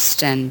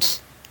most? And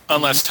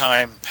unless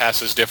time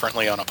passes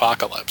differently on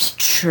Apokolips.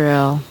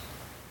 True.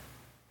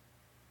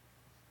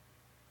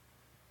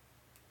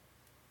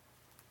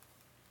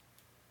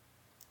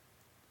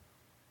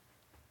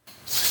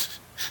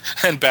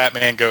 And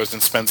Batman goes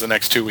and spends the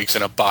next 2 weeks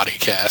in a body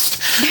cast.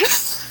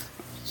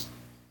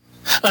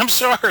 I'm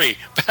sorry.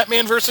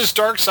 Batman versus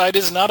Darkseid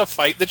is not a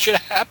fight that should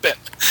happen.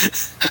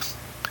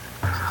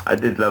 I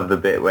did love the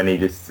bit when he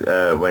just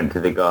went to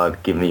the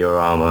guard, give me your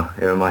armor.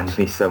 It reminds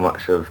me so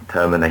much of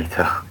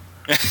Terminator.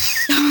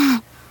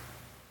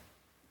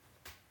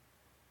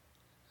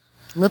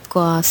 Lip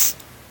gloss.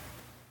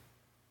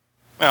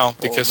 Well,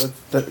 because...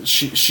 Well,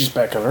 she's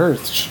back on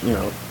Earth, you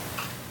know.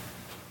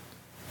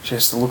 She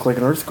has to look like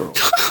an Earth girl.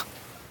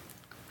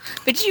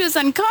 But she was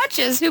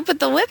unconscious. Who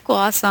put the lip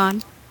gloss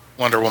on?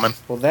 Wonder Woman.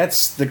 Well,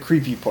 that's the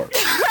creepy part.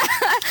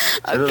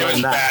 Other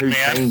than that, who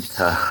Batman. changed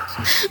her?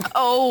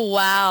 Oh,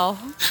 wow.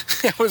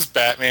 It was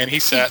Batman. He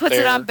sat He puts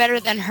there. it on better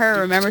than her.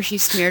 Remember, she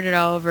smeared it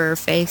all over her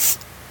face.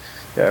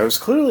 Yeah, it was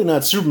clearly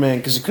not Superman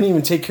because he couldn't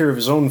even take care of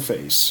his own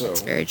face. So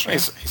That's very true.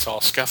 He's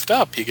all scuffed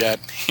up. He got,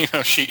 you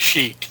know,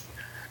 she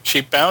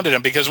bounded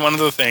him because one of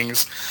the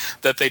things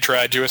that they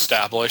tried to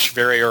establish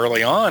very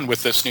early on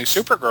with this new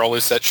Supergirl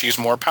is that she's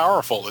more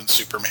powerful than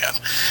Superman.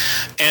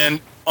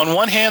 And on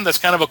one hand, that's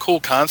kind of a cool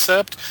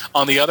concept.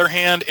 On the other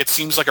hand, it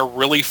seems like a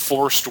really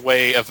forced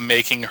way of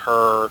making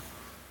her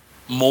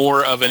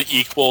more of an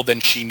equal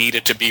than she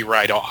needed to be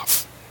right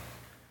off.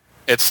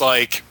 It's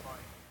like,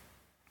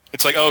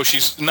 oh,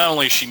 she's not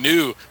only is she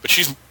new, but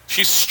she's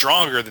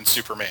stronger than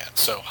Superman.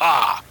 So,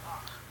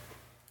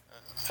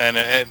 And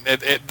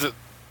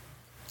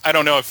I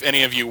don't know if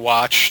any of you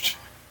watched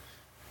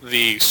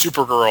the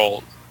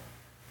Supergirl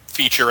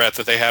featurette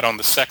that they had on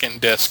the second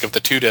disc of the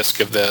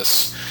 2-disc of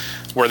this,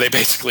 where they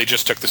basically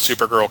just took the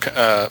Supergirl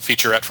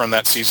featurette from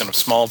that season of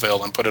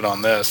Smallville and put it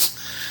on this.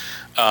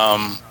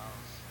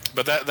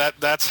 But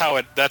that's how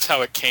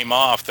it came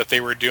off, that they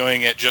were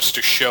doing it just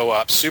to show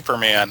up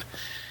Superman.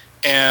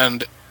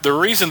 And the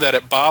reason that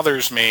it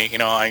bothers me, you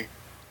know,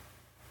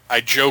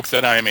 I joke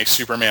that I am a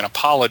Superman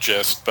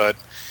apologist, but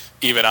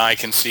even I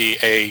can see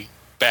a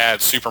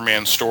bad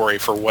Superman story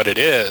for what it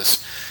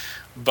is.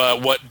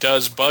 But what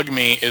does bug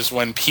me is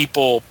when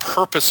people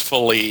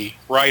purposefully,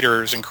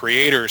 writers and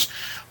creators,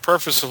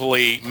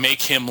 purposefully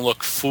make him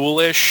look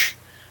foolish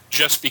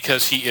just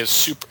because he is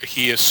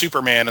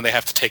Superman and they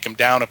have to take him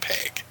down a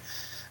peg.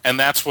 And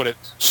that's what it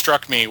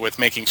struck me with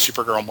making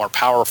Supergirl more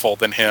powerful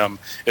than him,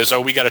 is,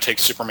 we got to take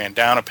Superman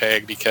down a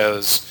peg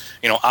because,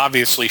 you know,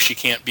 obviously she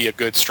can't be a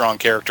good, strong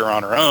character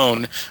on her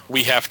own.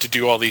 We have to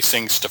do all these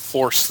things to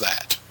force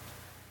that.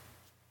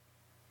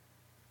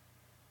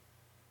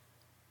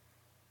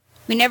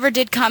 We never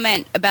did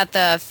comment about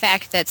the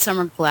fact that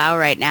Summer Glau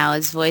right now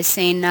is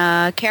voicing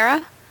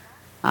Kara,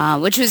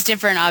 which was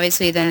different,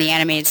 obviously, than the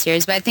animated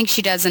series, but I think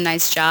she does a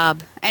nice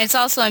job. And it's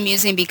also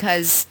amusing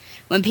because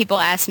when people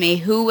ask me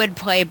who would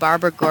play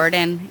Barbara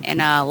Gordon in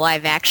a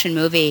live-action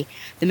movie,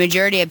 the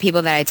majority of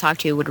people that I talk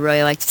to would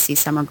really like to see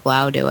Summer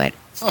Glau do it.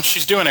 Well,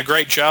 she's doing a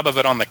great job of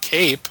it on the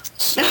Cape.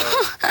 So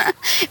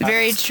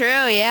Very true,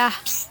 yeah.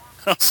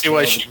 I don't see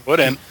why she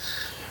wouldn't.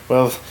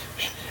 Well,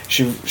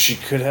 she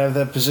could have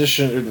that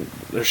position,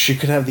 or she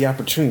could have the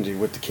opportunity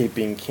with the Cape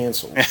being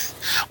canceled.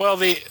 Well,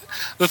 the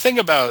thing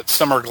about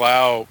Summer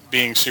Glau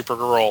being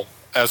Supergirl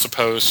as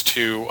opposed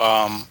to,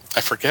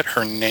 I forget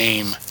her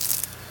name,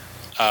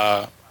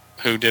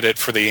 who did it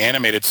for the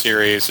animated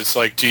series, it's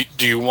like, do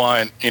you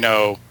want, you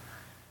know,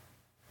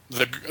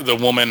 the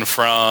woman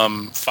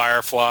from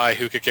Firefly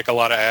who could kick a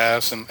lot of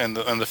ass and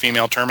the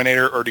female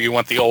Terminator, or do you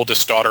want the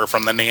oldest daughter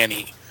from The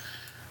Nanny?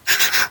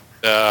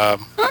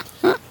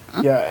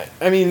 Yeah,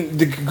 I mean,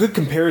 the good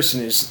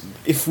comparison is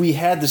if we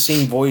had the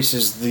same voice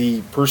as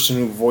the person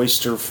who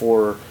voiced her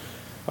for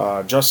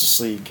Justice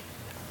League,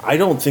 I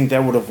don't think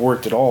that would have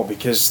worked at all,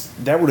 because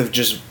that would have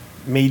just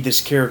made this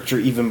character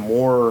even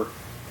more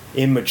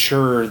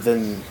immature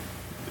than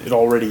it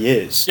already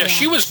is. Yeah,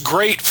 she was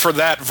great for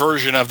that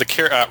version of the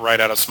right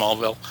out of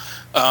Smallville,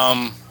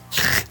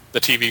 the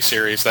TV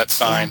series, that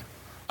sign.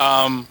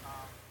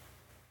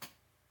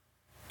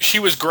 She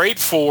was great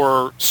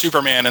for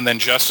Superman and then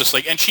Justice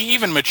League, and she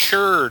even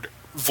matured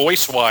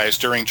voice-wise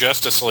during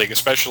Justice League,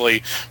 especially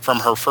from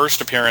her first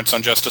appearance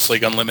on Justice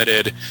League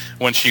Unlimited,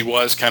 when she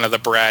was kind of the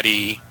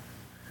bratty,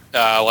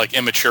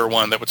 immature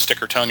one that would stick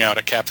her tongue out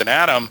at Captain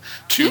Atom,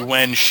 to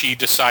when she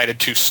decided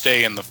to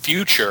stay in the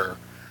future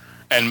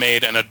and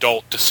made an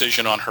adult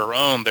decision on her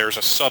own. There's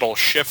a subtle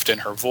shift in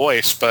her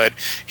voice, but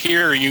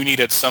here you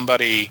needed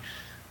somebody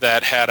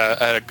that had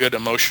a good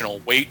emotional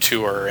weight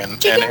to her, and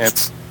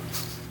it's...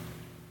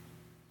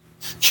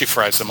 She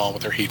fries them all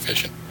with her heat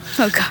vision.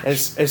 Oh, God.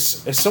 As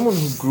someone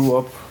who grew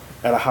up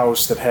at a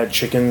house that had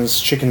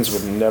chickens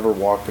would never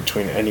walk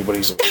between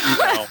anybody's...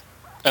 No.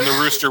 And the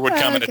rooster would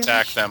come and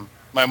attack them.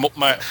 My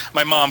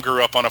mom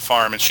grew up on a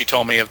farm, and she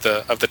told me of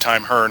the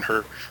time her and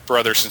her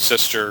brothers and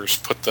sisters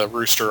put the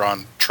rooster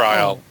on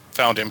trial,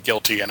 found him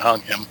guilty, and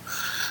hung him.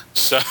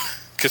 So,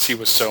 because he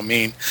was so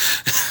mean.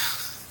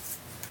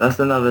 That's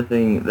another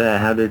thing there.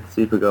 How did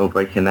Supergirl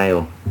break a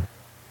nail?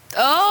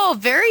 Oh,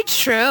 very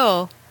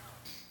true.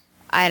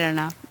 I don't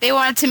know. They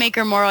wanted to make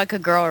her more like a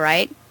girl,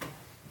 right?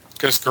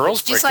 Because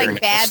girls break just their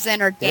like nails. Babs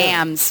and her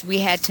gams. We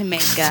had to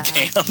make...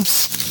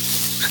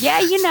 Gams? Yeah,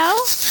 you know.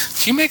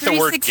 You make the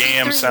word 363,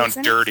 gam sound isn't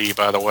it? dirty,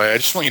 by the way. I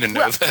just want you to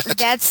know that.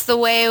 That's the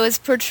way it was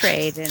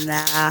portrayed in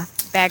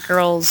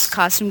Batgirl's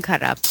costume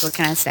cut-ups. What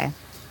can I say?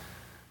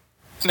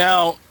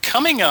 Now,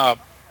 coming up,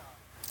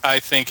 I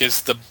think,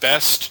 is the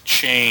best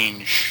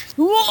change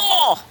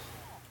Whoa!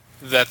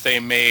 that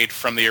they made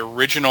from the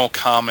original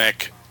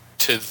comic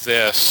to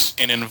this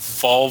in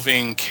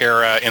involving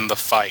Kara in the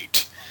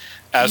fight,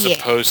 as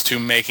opposed to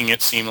making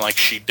it seem like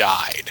she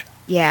died.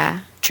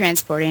 Yeah,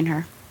 transporting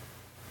her.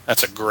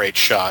 That's a great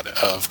shot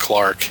of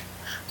Clark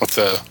with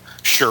the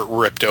shirt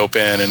ripped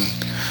open and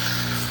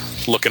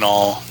looking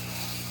all...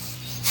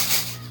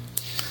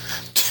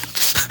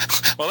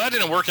 Well, that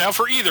didn't work out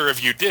for either of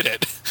you, did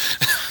it?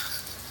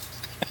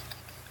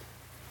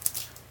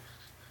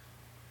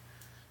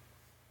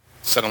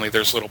 Suddenly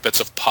there's little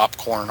bits of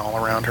popcorn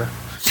all around her.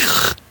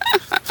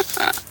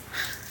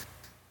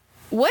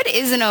 What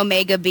is an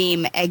Omega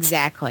Beam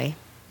exactly?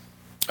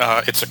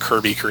 It's a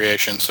Kirby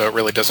creation, so it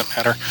really doesn't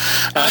matter.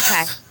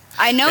 Okay.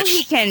 I know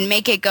he can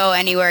make it go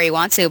anywhere he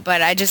wants to,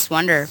 but I just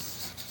wonder,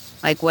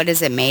 what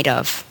is it made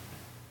of?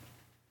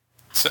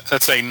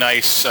 That's a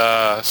nice,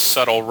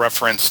 subtle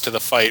reference to the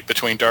fight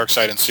between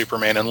Darkseid and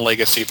Superman in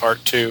Legacy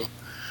Part 2.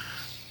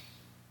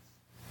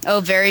 Oh,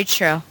 very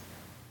true.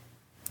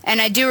 And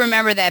I do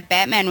remember that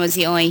Batman was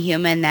the only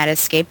human that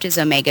escaped his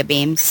Omega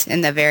Beams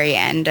in the very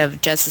end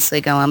of Justice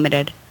League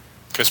Unlimited.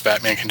 Because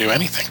Batman can do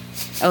anything.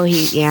 Oh,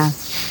 yeah.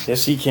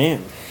 Yes, he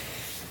can.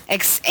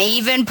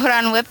 Even put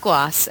on lip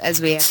gloss,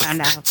 as we have found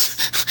out.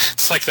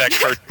 It's like that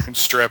cartoon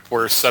strip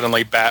where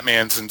suddenly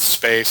Batman's in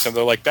space, and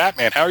they're like,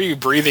 Batman, how are you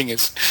breathing in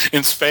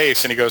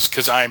space? And he goes,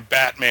 because I'm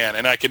Batman,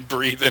 and I can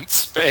breathe in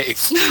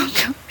space. Oh,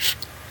 gosh.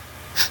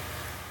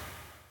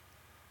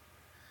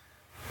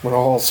 When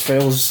all else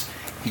fails,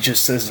 he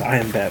just says, I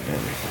am Batman.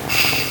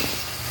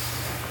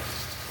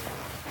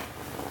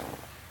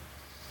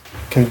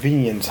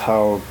 Convenient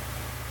how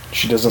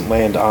she doesn't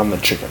land on the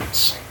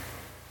chickens.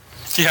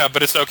 Yeah,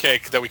 but it's okay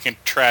that we can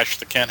trash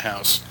the Kent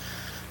house.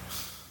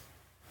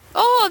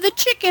 Oh, the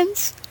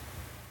chickens.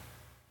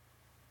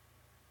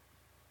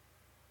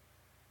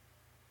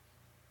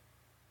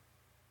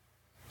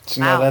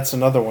 So now that's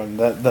another one.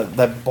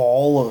 That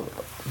ball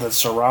that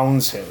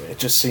surrounds him, it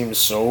just seems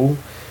so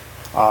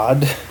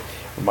odd.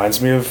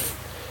 Reminds me of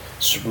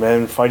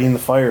Superman fighting the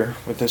fire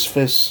with his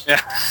fists.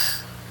 Yeah.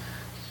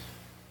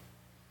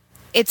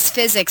 It's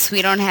physics.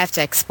 We don't have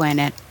to explain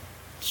it.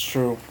 It's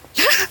true.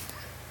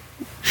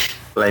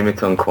 Blame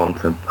it on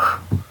quantum.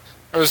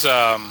 There was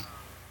a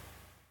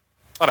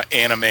lot of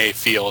anime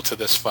feel to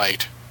this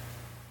fight.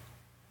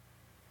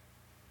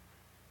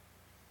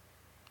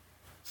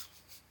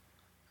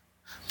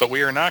 But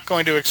we are not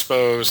going to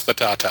expose the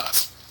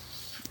tatas.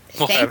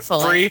 We'll Thankfully.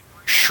 have every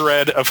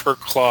shred of her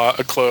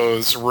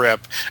clothes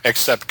rip,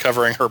 except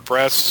covering her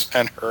breasts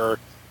and her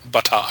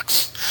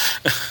buttocks.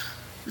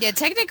 Yeah,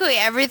 technically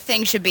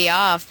everything should be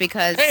off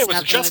because Hey, it was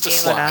nothing just a would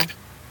be able slide. to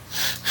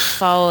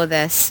follow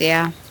this.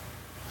 Yeah.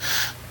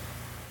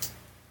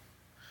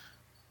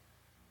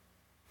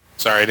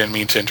 Sorry, I didn't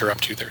mean to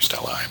interrupt you there,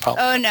 Stella. I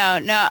apologize. Oh,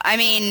 no. I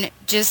mean,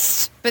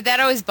 but that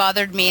always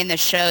bothered me in the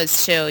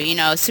shows, too. You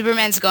know,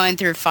 Superman's going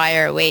through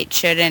fire. Wait,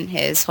 shouldn't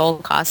his whole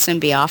costume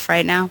be off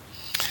right now?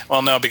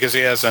 Well, no, because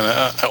he has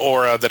an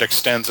aura that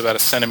extends about a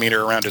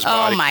centimeter around his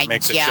body. Oh my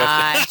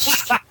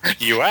gosh.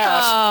 You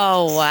asked.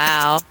 Oh,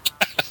 wow.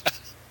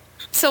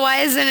 So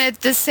why isn't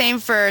it the same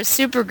for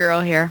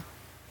Supergirl here?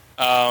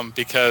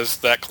 Because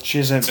she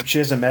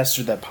hasn't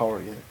mastered that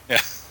power yet.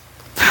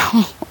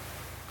 Yeah.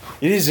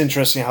 It is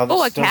interesting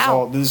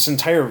how this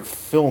entire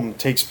film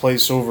takes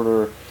place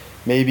over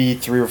maybe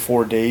 3 or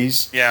 4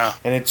 days. Yeah.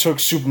 And it took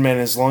Superman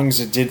as long as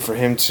it did for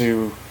him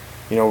to,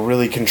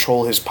 really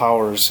control his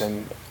powers.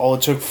 And all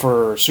it took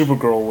for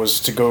Supergirl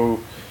was to go,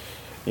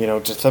 to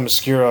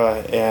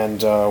Themyscira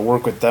and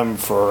work with them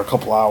for a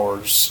couple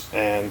hours,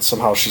 and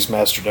somehow she's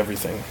mastered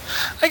everything.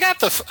 I got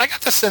the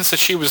sense that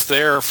she was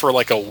there for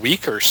like a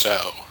week or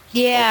so.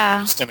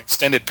 Yeah. Just an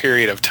extended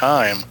period of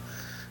time.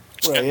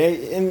 Right,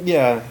 and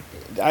yeah,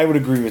 I would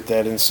agree with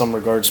that in some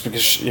regards,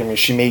 because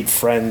she made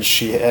friends,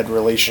 she had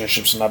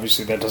relationships, and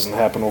obviously that doesn't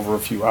happen over a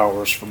few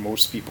hours for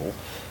most people.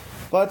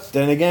 But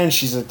then again,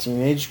 she's a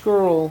teenage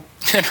girl.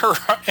 And her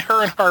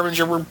and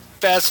Harbinger were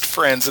best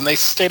friends, and they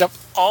stayed up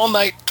all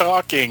night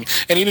talking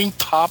and eating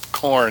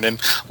popcorn and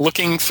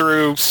looking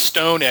through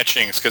stone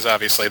etchings, because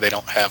obviously they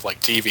don't have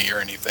like TV or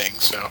anything,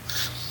 so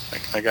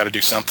I got to do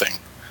something.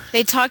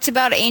 They talked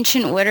about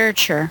ancient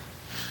literature.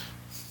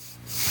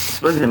 I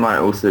suppose it might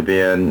also be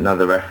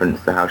another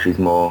reference to how she's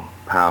more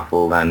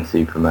powerful than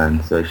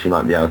Superman, so she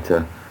might be able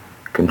to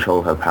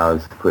control her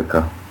powers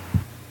quicker.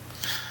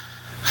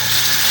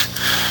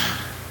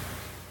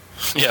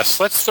 Yes,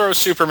 let's throw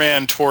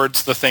Superman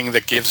towards the thing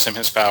that gives him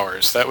his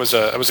powers. That was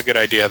a good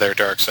idea there,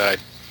 Darkseid.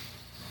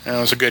 That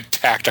was a good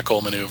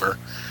tactical maneuver.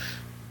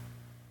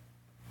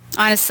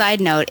 On a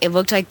side note, it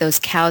looked like those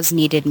cows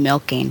needed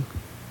milking.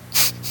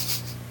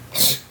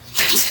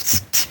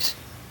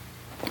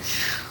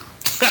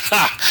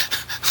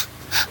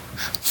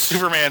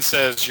 Superman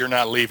says you're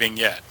not leaving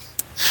yet.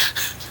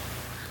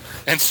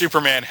 And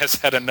Superman has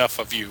had enough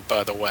of you,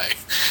 by the way.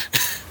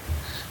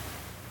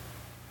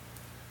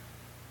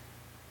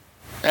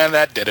 And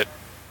that did it.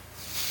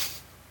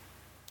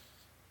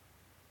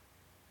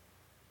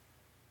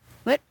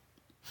 What?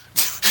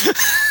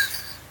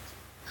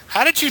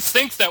 How did you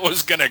think that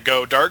was going to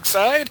go,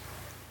 Darkseid?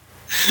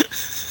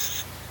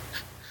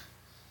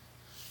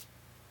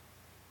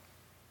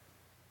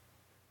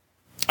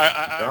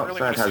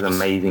 Darkseid has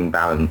amazing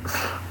balance.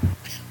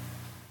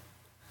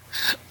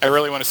 I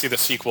really want to see the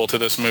sequel to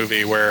this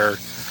movie where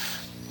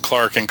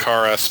Clark and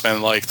Kara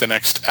spend like the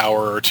next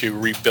hour or two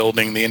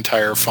rebuilding the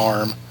entire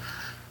farm.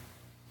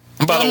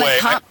 And by the way,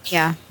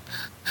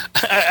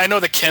 I know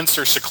the Kents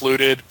are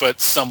secluded,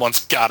 but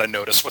someone's got to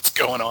notice what's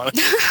going on at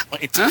this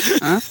point.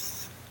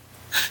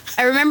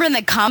 I remember in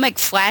the comic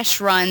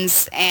Flash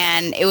runs,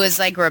 and it was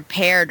like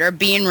repaired or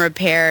being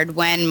repaired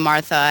when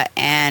Martha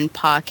and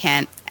Pa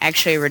Kent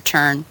actually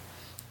return.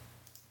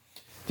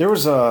 There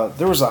was a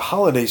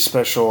holiday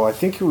special, I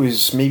think it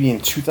was maybe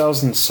in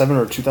 2007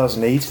 or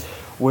 2008,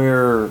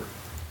 where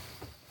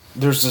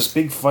there's this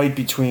big fight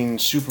between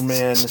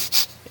Superman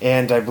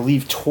and I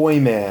believe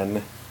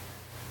Toyman,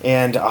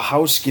 and a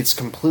house gets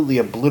completely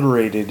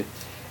obliterated,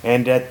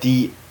 and at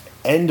the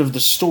end of the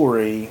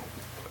story,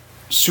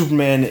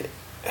 Superman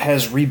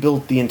has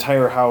rebuilt the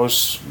entire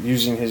house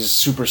using his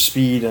super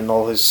speed and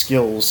all his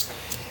skills,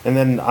 and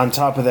then on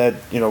top of that,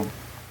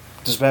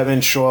 does Batman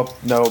show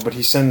up? No, but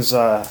he sends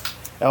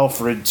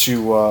Alfred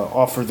to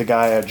offer the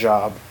guy a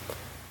job.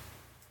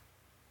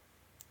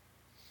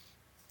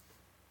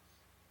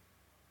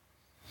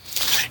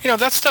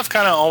 That stuff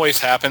kind of always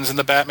happens in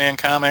the Batman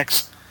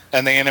comics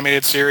and the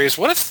animated series.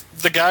 What if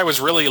the guy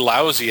was really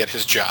lousy at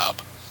his job?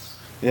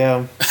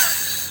 Yeah.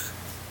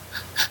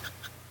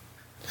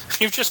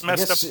 You've just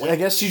messed up. I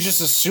guess you just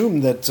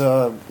assume that,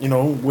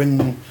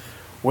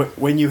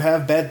 when you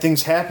have bad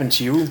things happen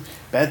to you,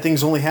 bad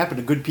things only happen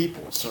to good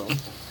people, so...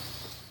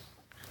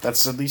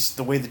 That's at least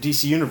the way the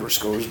DC Universe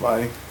goes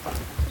by.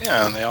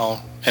 Yeah, and they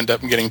all end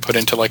up getting put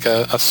into like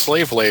a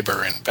slave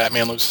labor, and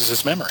Batman loses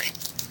his memory.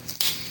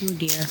 Oh,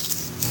 dear.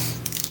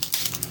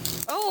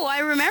 Oh, I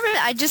remember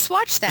that. I just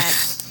watched that.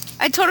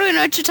 I totally know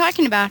what you're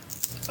talking about.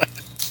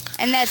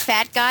 And that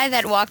fat guy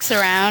that walks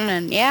around,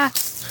 and yeah.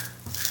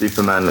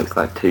 Superman looks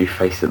like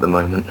Two-Face at the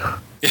moment.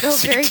 Yes, oh,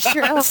 very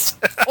true.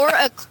 Or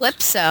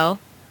Eclipso.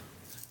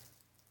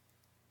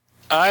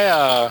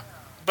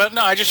 But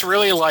no, I just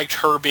really liked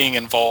her being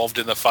involved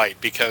in the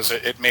fight because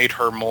it made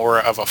her more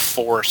of a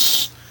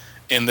force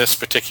in this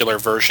particular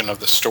version of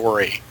the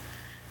story.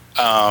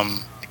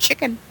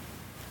 Chicken.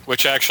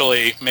 Which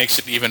actually makes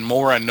it even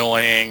more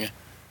annoying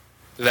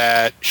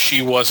that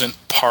she wasn't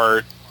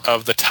part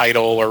of the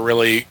title or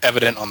really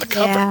evident on the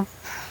cover.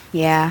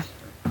 Yeah.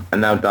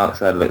 And now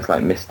Darkseid looks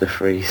like Mr.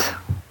 Freeze.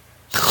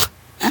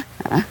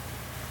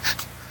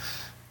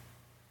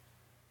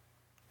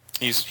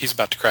 He's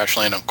about to crash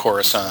land on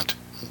Coruscant.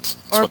 That's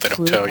what they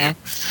don't tell you.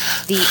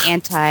 The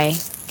anti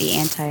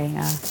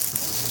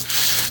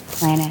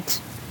planet.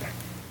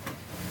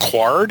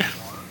 Quard?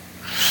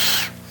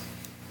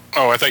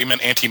 Oh, I thought you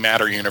meant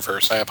antimatter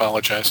universe. I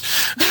apologize.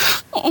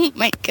 Oh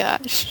my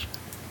gosh.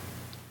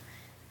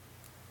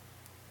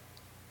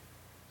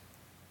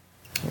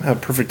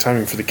 Perfect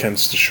timing for the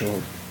Kents to show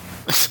up.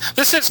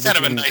 This is kind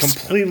of a nice...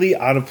 Completely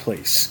out of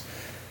place.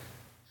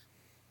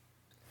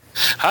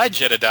 Hi,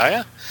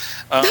 Jedediah.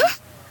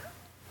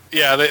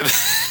 Yeah,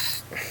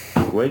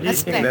 Where do you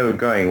think they were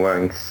going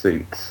wearing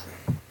suits?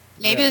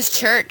 Maybe it was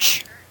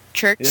church.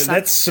 Yeah,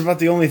 that's about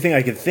the only thing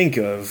I could think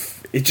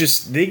of. It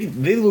just, they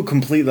look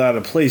completely out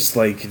of place,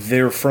 like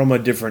they're from a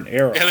different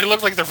era. Yeah, they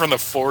look like they're from the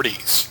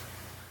 40s.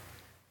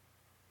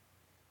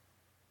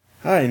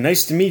 Hi,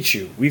 nice to meet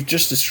you. We've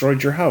just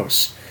destroyed your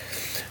house.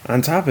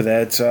 On top of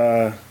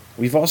that,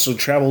 we've also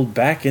traveled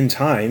back in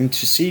time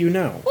to see you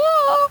now.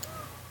 Whoa.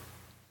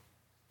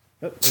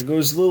 Oh, there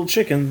goes the little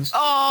chickens.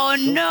 Oh,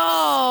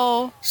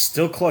 no.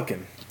 Still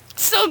clucking.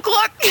 Still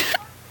clucking.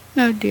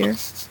 Oh, dear.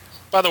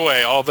 By the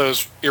way, all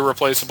those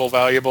irreplaceable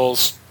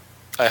valuables,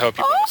 I hope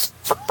you guys...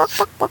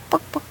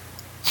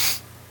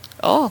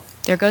 Oh,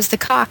 there goes the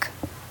cock.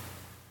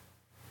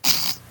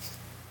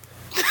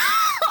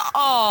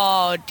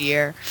 Oh,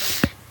 dear.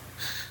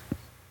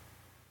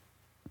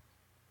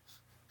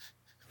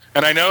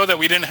 And I know that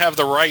we didn't have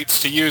the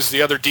rights to use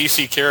the other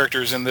DC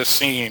characters in this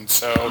scene,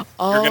 so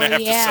you're going to have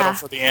to settle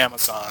for the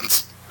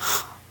Amazons.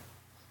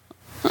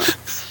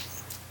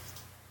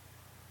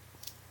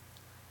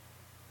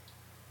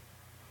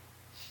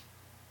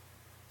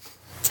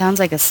 Sounds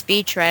like a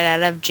speech right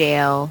out of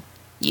jail.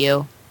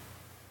 You.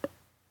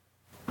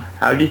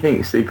 How do you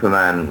think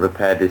Superman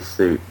repaired his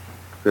suit?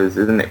 Because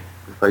isn't it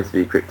supposed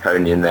to be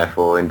Kryptonian,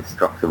 therefore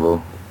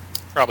indestructible?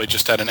 Probably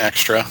just had an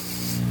extra.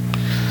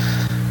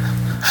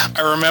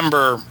 I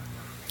remember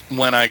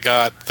when I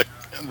got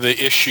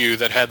the issue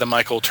that had the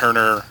Michael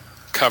Turner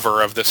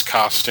cover of this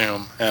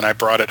costume, and I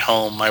brought it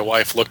home. My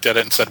wife looked at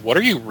it and said, "What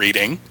are you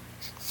reading?"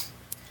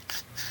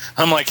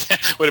 I'm like,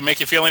 would it make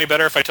you feel any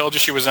better if I told you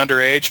she was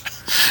underage?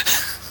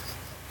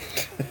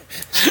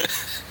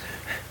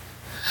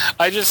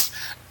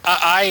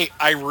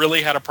 I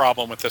really had a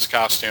problem with this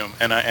costume,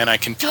 and I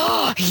continue.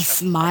 Oh, he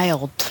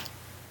smiled.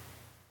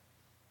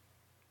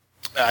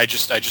 I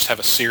just have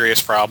a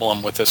serious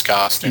problem with this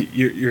costume.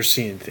 You're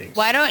seeing things.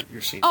 Why don't?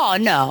 You're seeing Oh,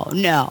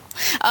 no.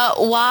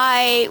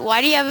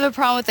 Why do you have a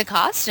problem with the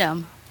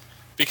costume?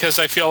 Because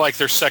I feel like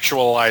they're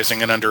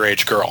sexualizing an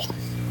underage girl.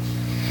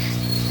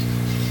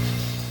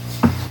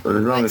 But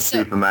as long as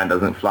Superman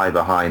doesn't fly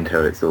behind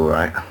her, it's all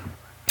right.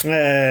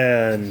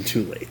 And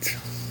too late.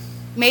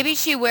 Maybe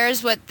she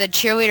wears what the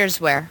cheerleaders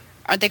wear.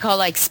 Aren't they called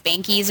like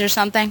Spankies or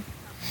something?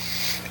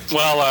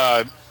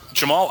 Well,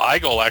 Jamal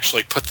Igle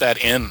actually put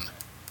that in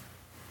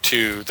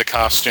to the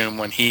costume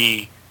when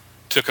he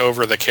took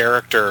over the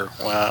character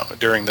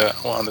during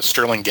on the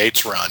Sterling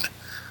Gates run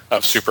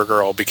of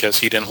Supergirl, because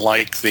he didn't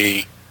like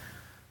the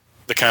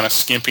kind of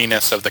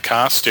skimpiness of the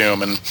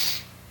costume. And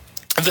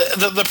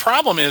the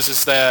problem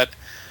is that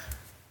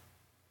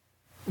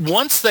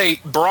once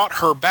they brought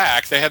her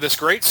back, they had this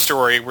great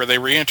story where they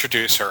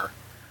reintroduce her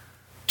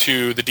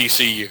to the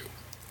DCU,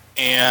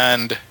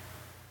 and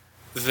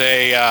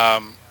they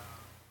have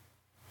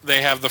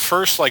the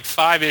first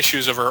 5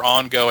 issues of her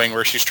ongoing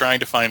where she's trying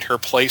to find her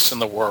place in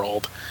the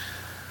world.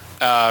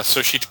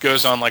 So she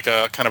goes on a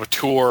kind of a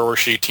tour where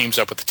she teams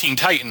up with the Teen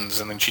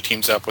Titans, and then she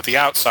teams up with the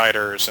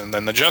Outsiders, and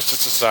then the Justice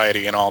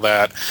Society and all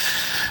that.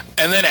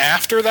 And then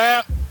after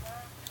that,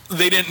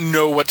 they didn't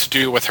know what to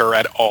do with her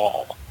at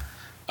all.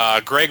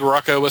 Greg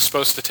Rucka was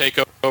supposed to take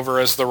over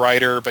as the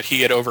writer, but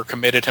he had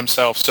overcommitted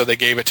himself, so they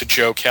gave it to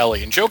Joe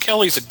Kelly. And Joe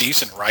Kelly's a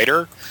decent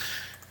writer.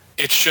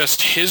 It's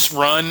just his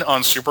run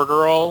on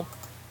Supergirl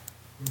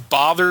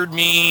bothered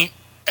me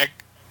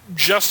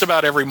just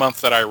about every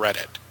month that I read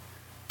it.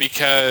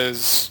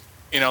 Because,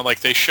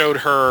 they showed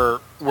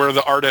her where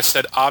the artist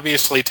had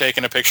obviously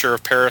taken a picture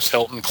of Paris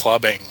Hilton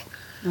clubbing,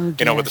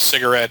 with a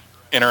cigarette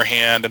in her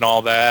hand and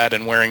all that,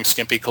 and wearing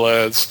skimpy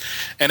clothes.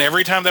 And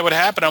every time that would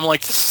happen, I'm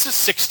like, this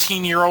is a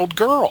 16-year-old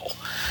girl.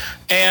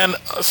 And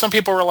some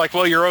people were like,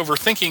 well, you're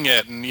overthinking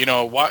it, and,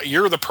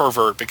 you're the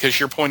pervert because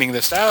you're pointing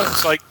this out.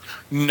 It's like,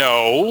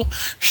 no,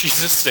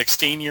 she's a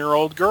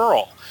 16-year-old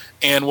girl.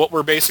 And what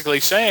we're basically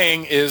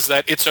saying is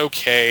that it's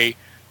okay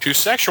to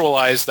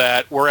sexualize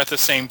that, where at the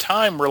same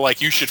time we're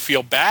like, you should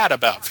feel bad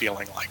about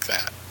feeling like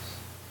that.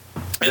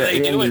 And at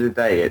the end of the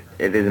day,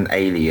 it is an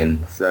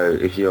alien, so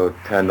if you're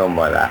turned on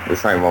by that,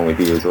 there's something wrong with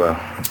you as well.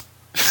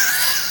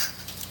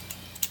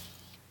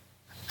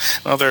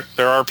 Well,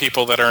 there are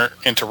people that are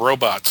into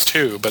robots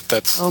too, but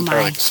that's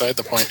entirely beside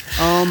the point.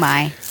 Oh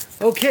my.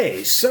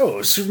 Okay,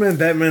 so Superman,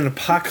 Batman,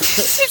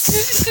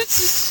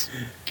 Apocalypse.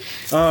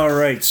 All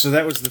right, so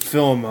that was the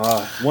film.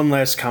 One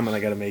last comment I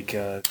got to make.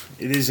 It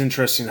is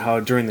interesting how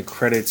during the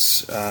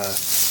credits,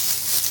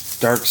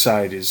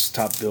 Darkseid is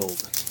top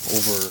billed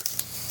over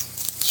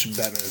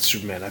Batman and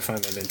Superman. I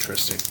find that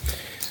interesting.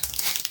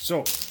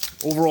 So,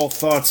 overall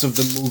thoughts of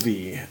the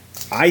movie.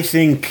 I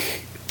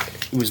think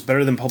it was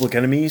better than Public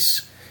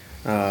Enemies.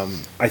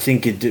 I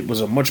think it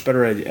was a much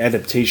better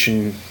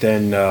adaptation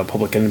than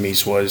Public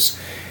Enemies was.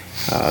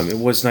 It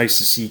was nice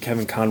to see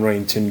Kevin Conroy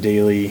and Tim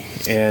Daly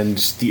and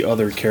the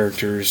other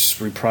characters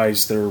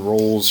reprise their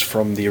roles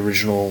from the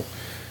original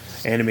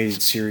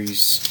animated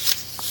series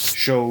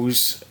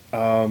shows.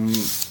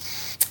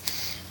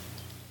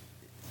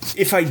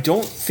 if I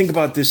don't think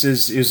about this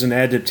as an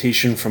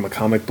adaptation from a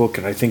comic book,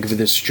 and I think of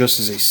this just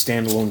as a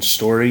standalone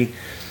story,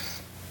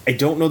 I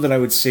don't know that I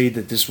would say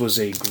that this was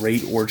a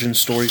great origin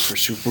story for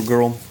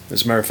Supergirl.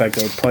 As a matter of fact,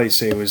 I would probably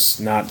say it was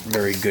not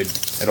very good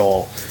at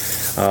all.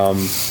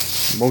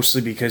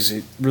 Mostly because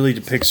it really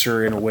depicts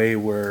her in a way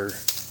where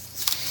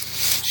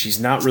she's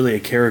not really a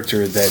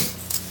character that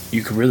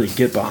you could really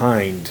get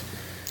behind,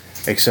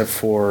 except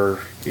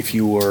for if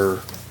you were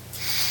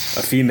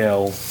a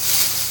female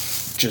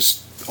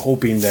just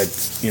hoping that,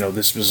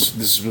 this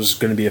was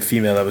going to be a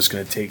female that was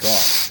going to take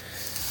off.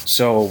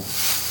 So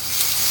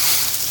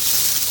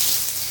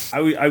I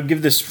would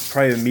give this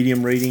probably a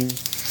medium rating,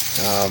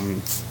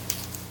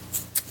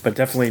 but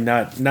definitely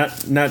not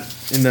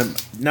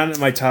in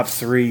my top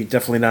 3.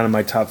 Definitely not in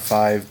my top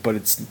 5. But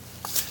it's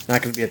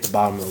not going to be at the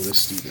bottom of the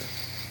list either.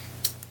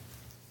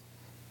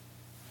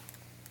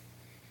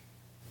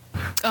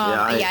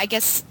 I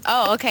guess.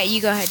 Oh, okay. You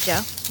go ahead,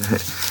 Joe.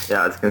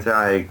 Yeah, I was going to say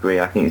I agree.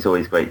 I think it's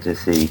always great to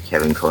see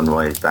Kevin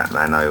Conroy as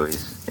Batman. I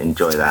always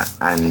enjoy that,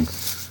 and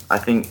I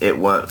think it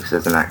works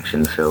as an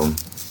action film.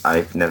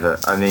 I never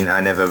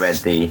read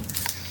the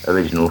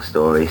original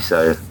story,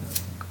 so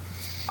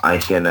I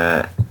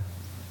can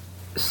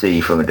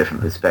see from a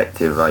different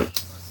perspective like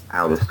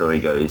how the story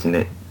goes, and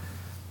it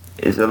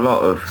is a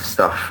lot of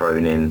stuff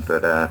thrown in.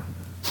 But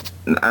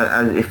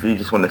if you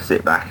just want to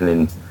sit back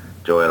and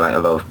enjoy like a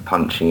lot of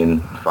punching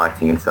and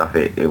fighting and stuff,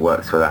 it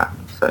works for that.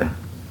 So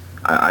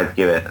I'd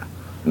give it a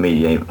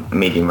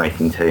medium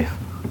rating too.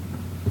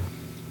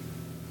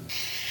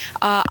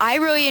 I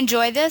really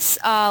enjoy this.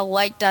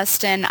 Like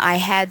Dustin, I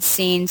had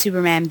seen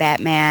Superman,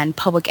 Batman,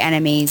 Public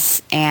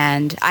Enemies,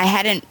 and I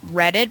hadn't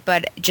read it,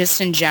 but just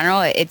in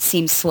general, it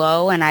seemed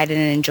slow, and I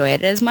didn't enjoy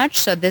it as much.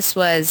 So this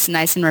was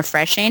nice and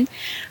refreshing.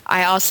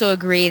 I also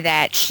agree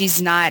that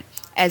she's not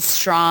as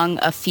strong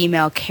a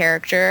female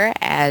character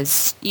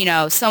as,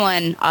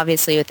 someone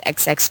obviously with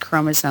XX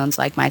chromosomes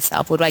like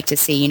myself would like to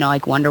see,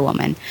 like Wonder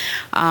Woman.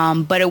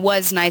 But it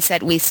was nice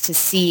at least to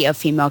see a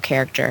female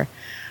character.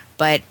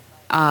 But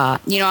on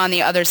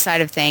the other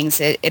side of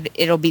things,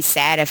 it'll be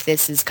sad if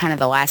this is kind of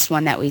the last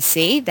one that we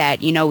see,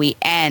 that, we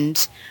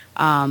end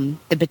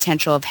the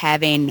potential of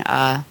having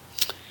a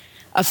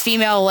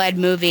female-led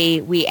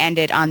movie. We end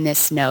it on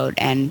this note,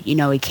 and,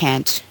 we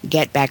can't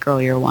get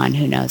Batgirl Year One.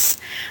 Who knows?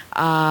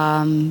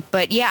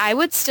 But, yeah, I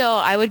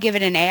would give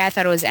it an A. I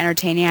thought it was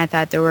entertaining. I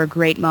thought there were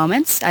great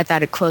moments. I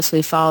thought it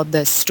closely followed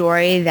the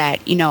story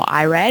that,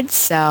 I read.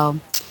 So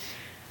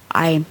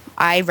I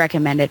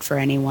recommend it for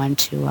anyone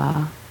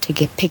to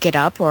pick it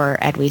up, or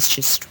at least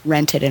just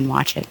rent it and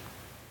watch it.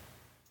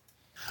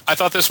 I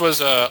thought this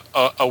was a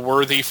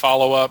worthy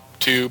follow-up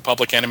to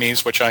Public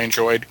Enemies, which I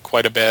enjoyed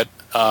quite a bit.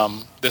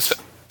 This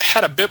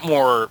had a bit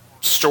more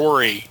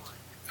story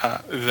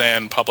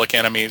than Public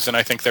Enemies, and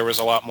I think there was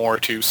a lot more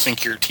to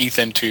sink your teeth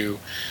into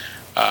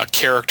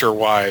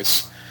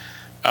character-wise.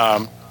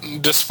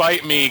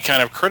 Despite me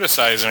kind of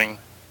criticizing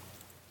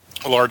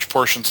large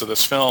portions of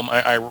this film,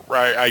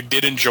 I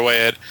did enjoy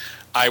it.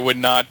 I would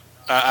not...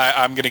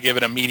 I'm going to give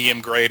it a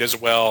medium grade as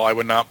well. I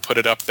would not put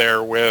it up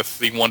there with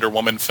the Wonder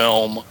Woman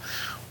film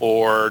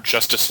or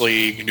Justice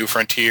League New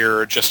Frontier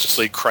or Justice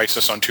League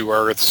Crisis on Two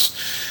Earths.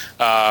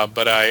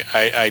 But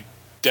I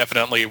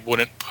definitely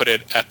wouldn't put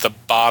it at the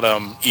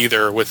bottom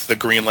either with the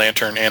Green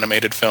Lantern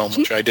animated film,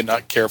 which I did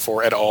not care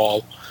for at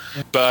all.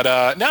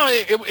 But no,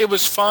 it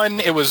was fun.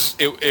 It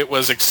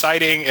was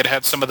exciting. It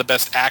had some of the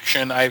best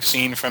action I've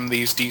seen from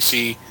these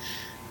DC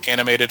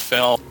animated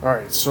films. All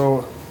right,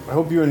 so I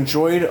hope you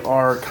enjoyed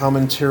our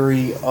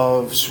commentary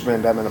of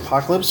Superman Batman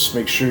Apocalypse.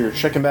 Make sure you're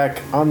checking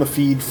back on the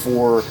feed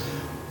for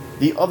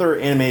the other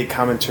animated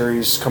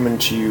commentaries coming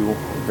to you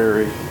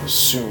very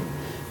soon.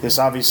 This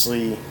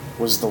obviously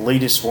was the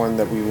latest one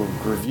that we will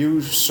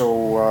review,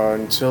 so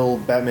until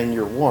Batman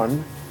Year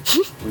One,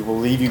 we will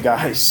leave you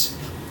guys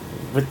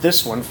with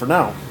this one for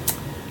now.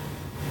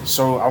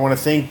 So I want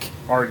to thank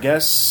our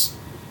guests,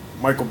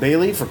 Michael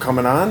Bailey, for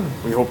coming on.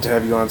 We hope to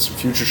have you on some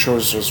future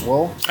shows as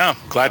well. Oh,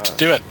 glad to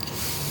do it.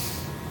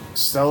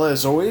 Stella,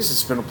 as always,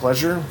 it's been a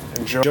pleasure.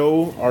 And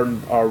Joe,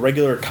 our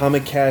regular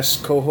Comic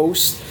Cast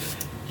co-host.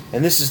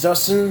 And this is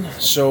Dustin.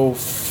 So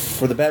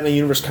for the Batman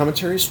Universe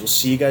commentaries, we'll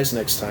see you guys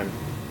next time.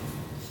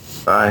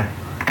 Bye.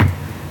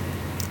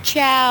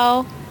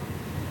 Ciao.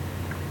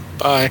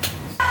 Bye.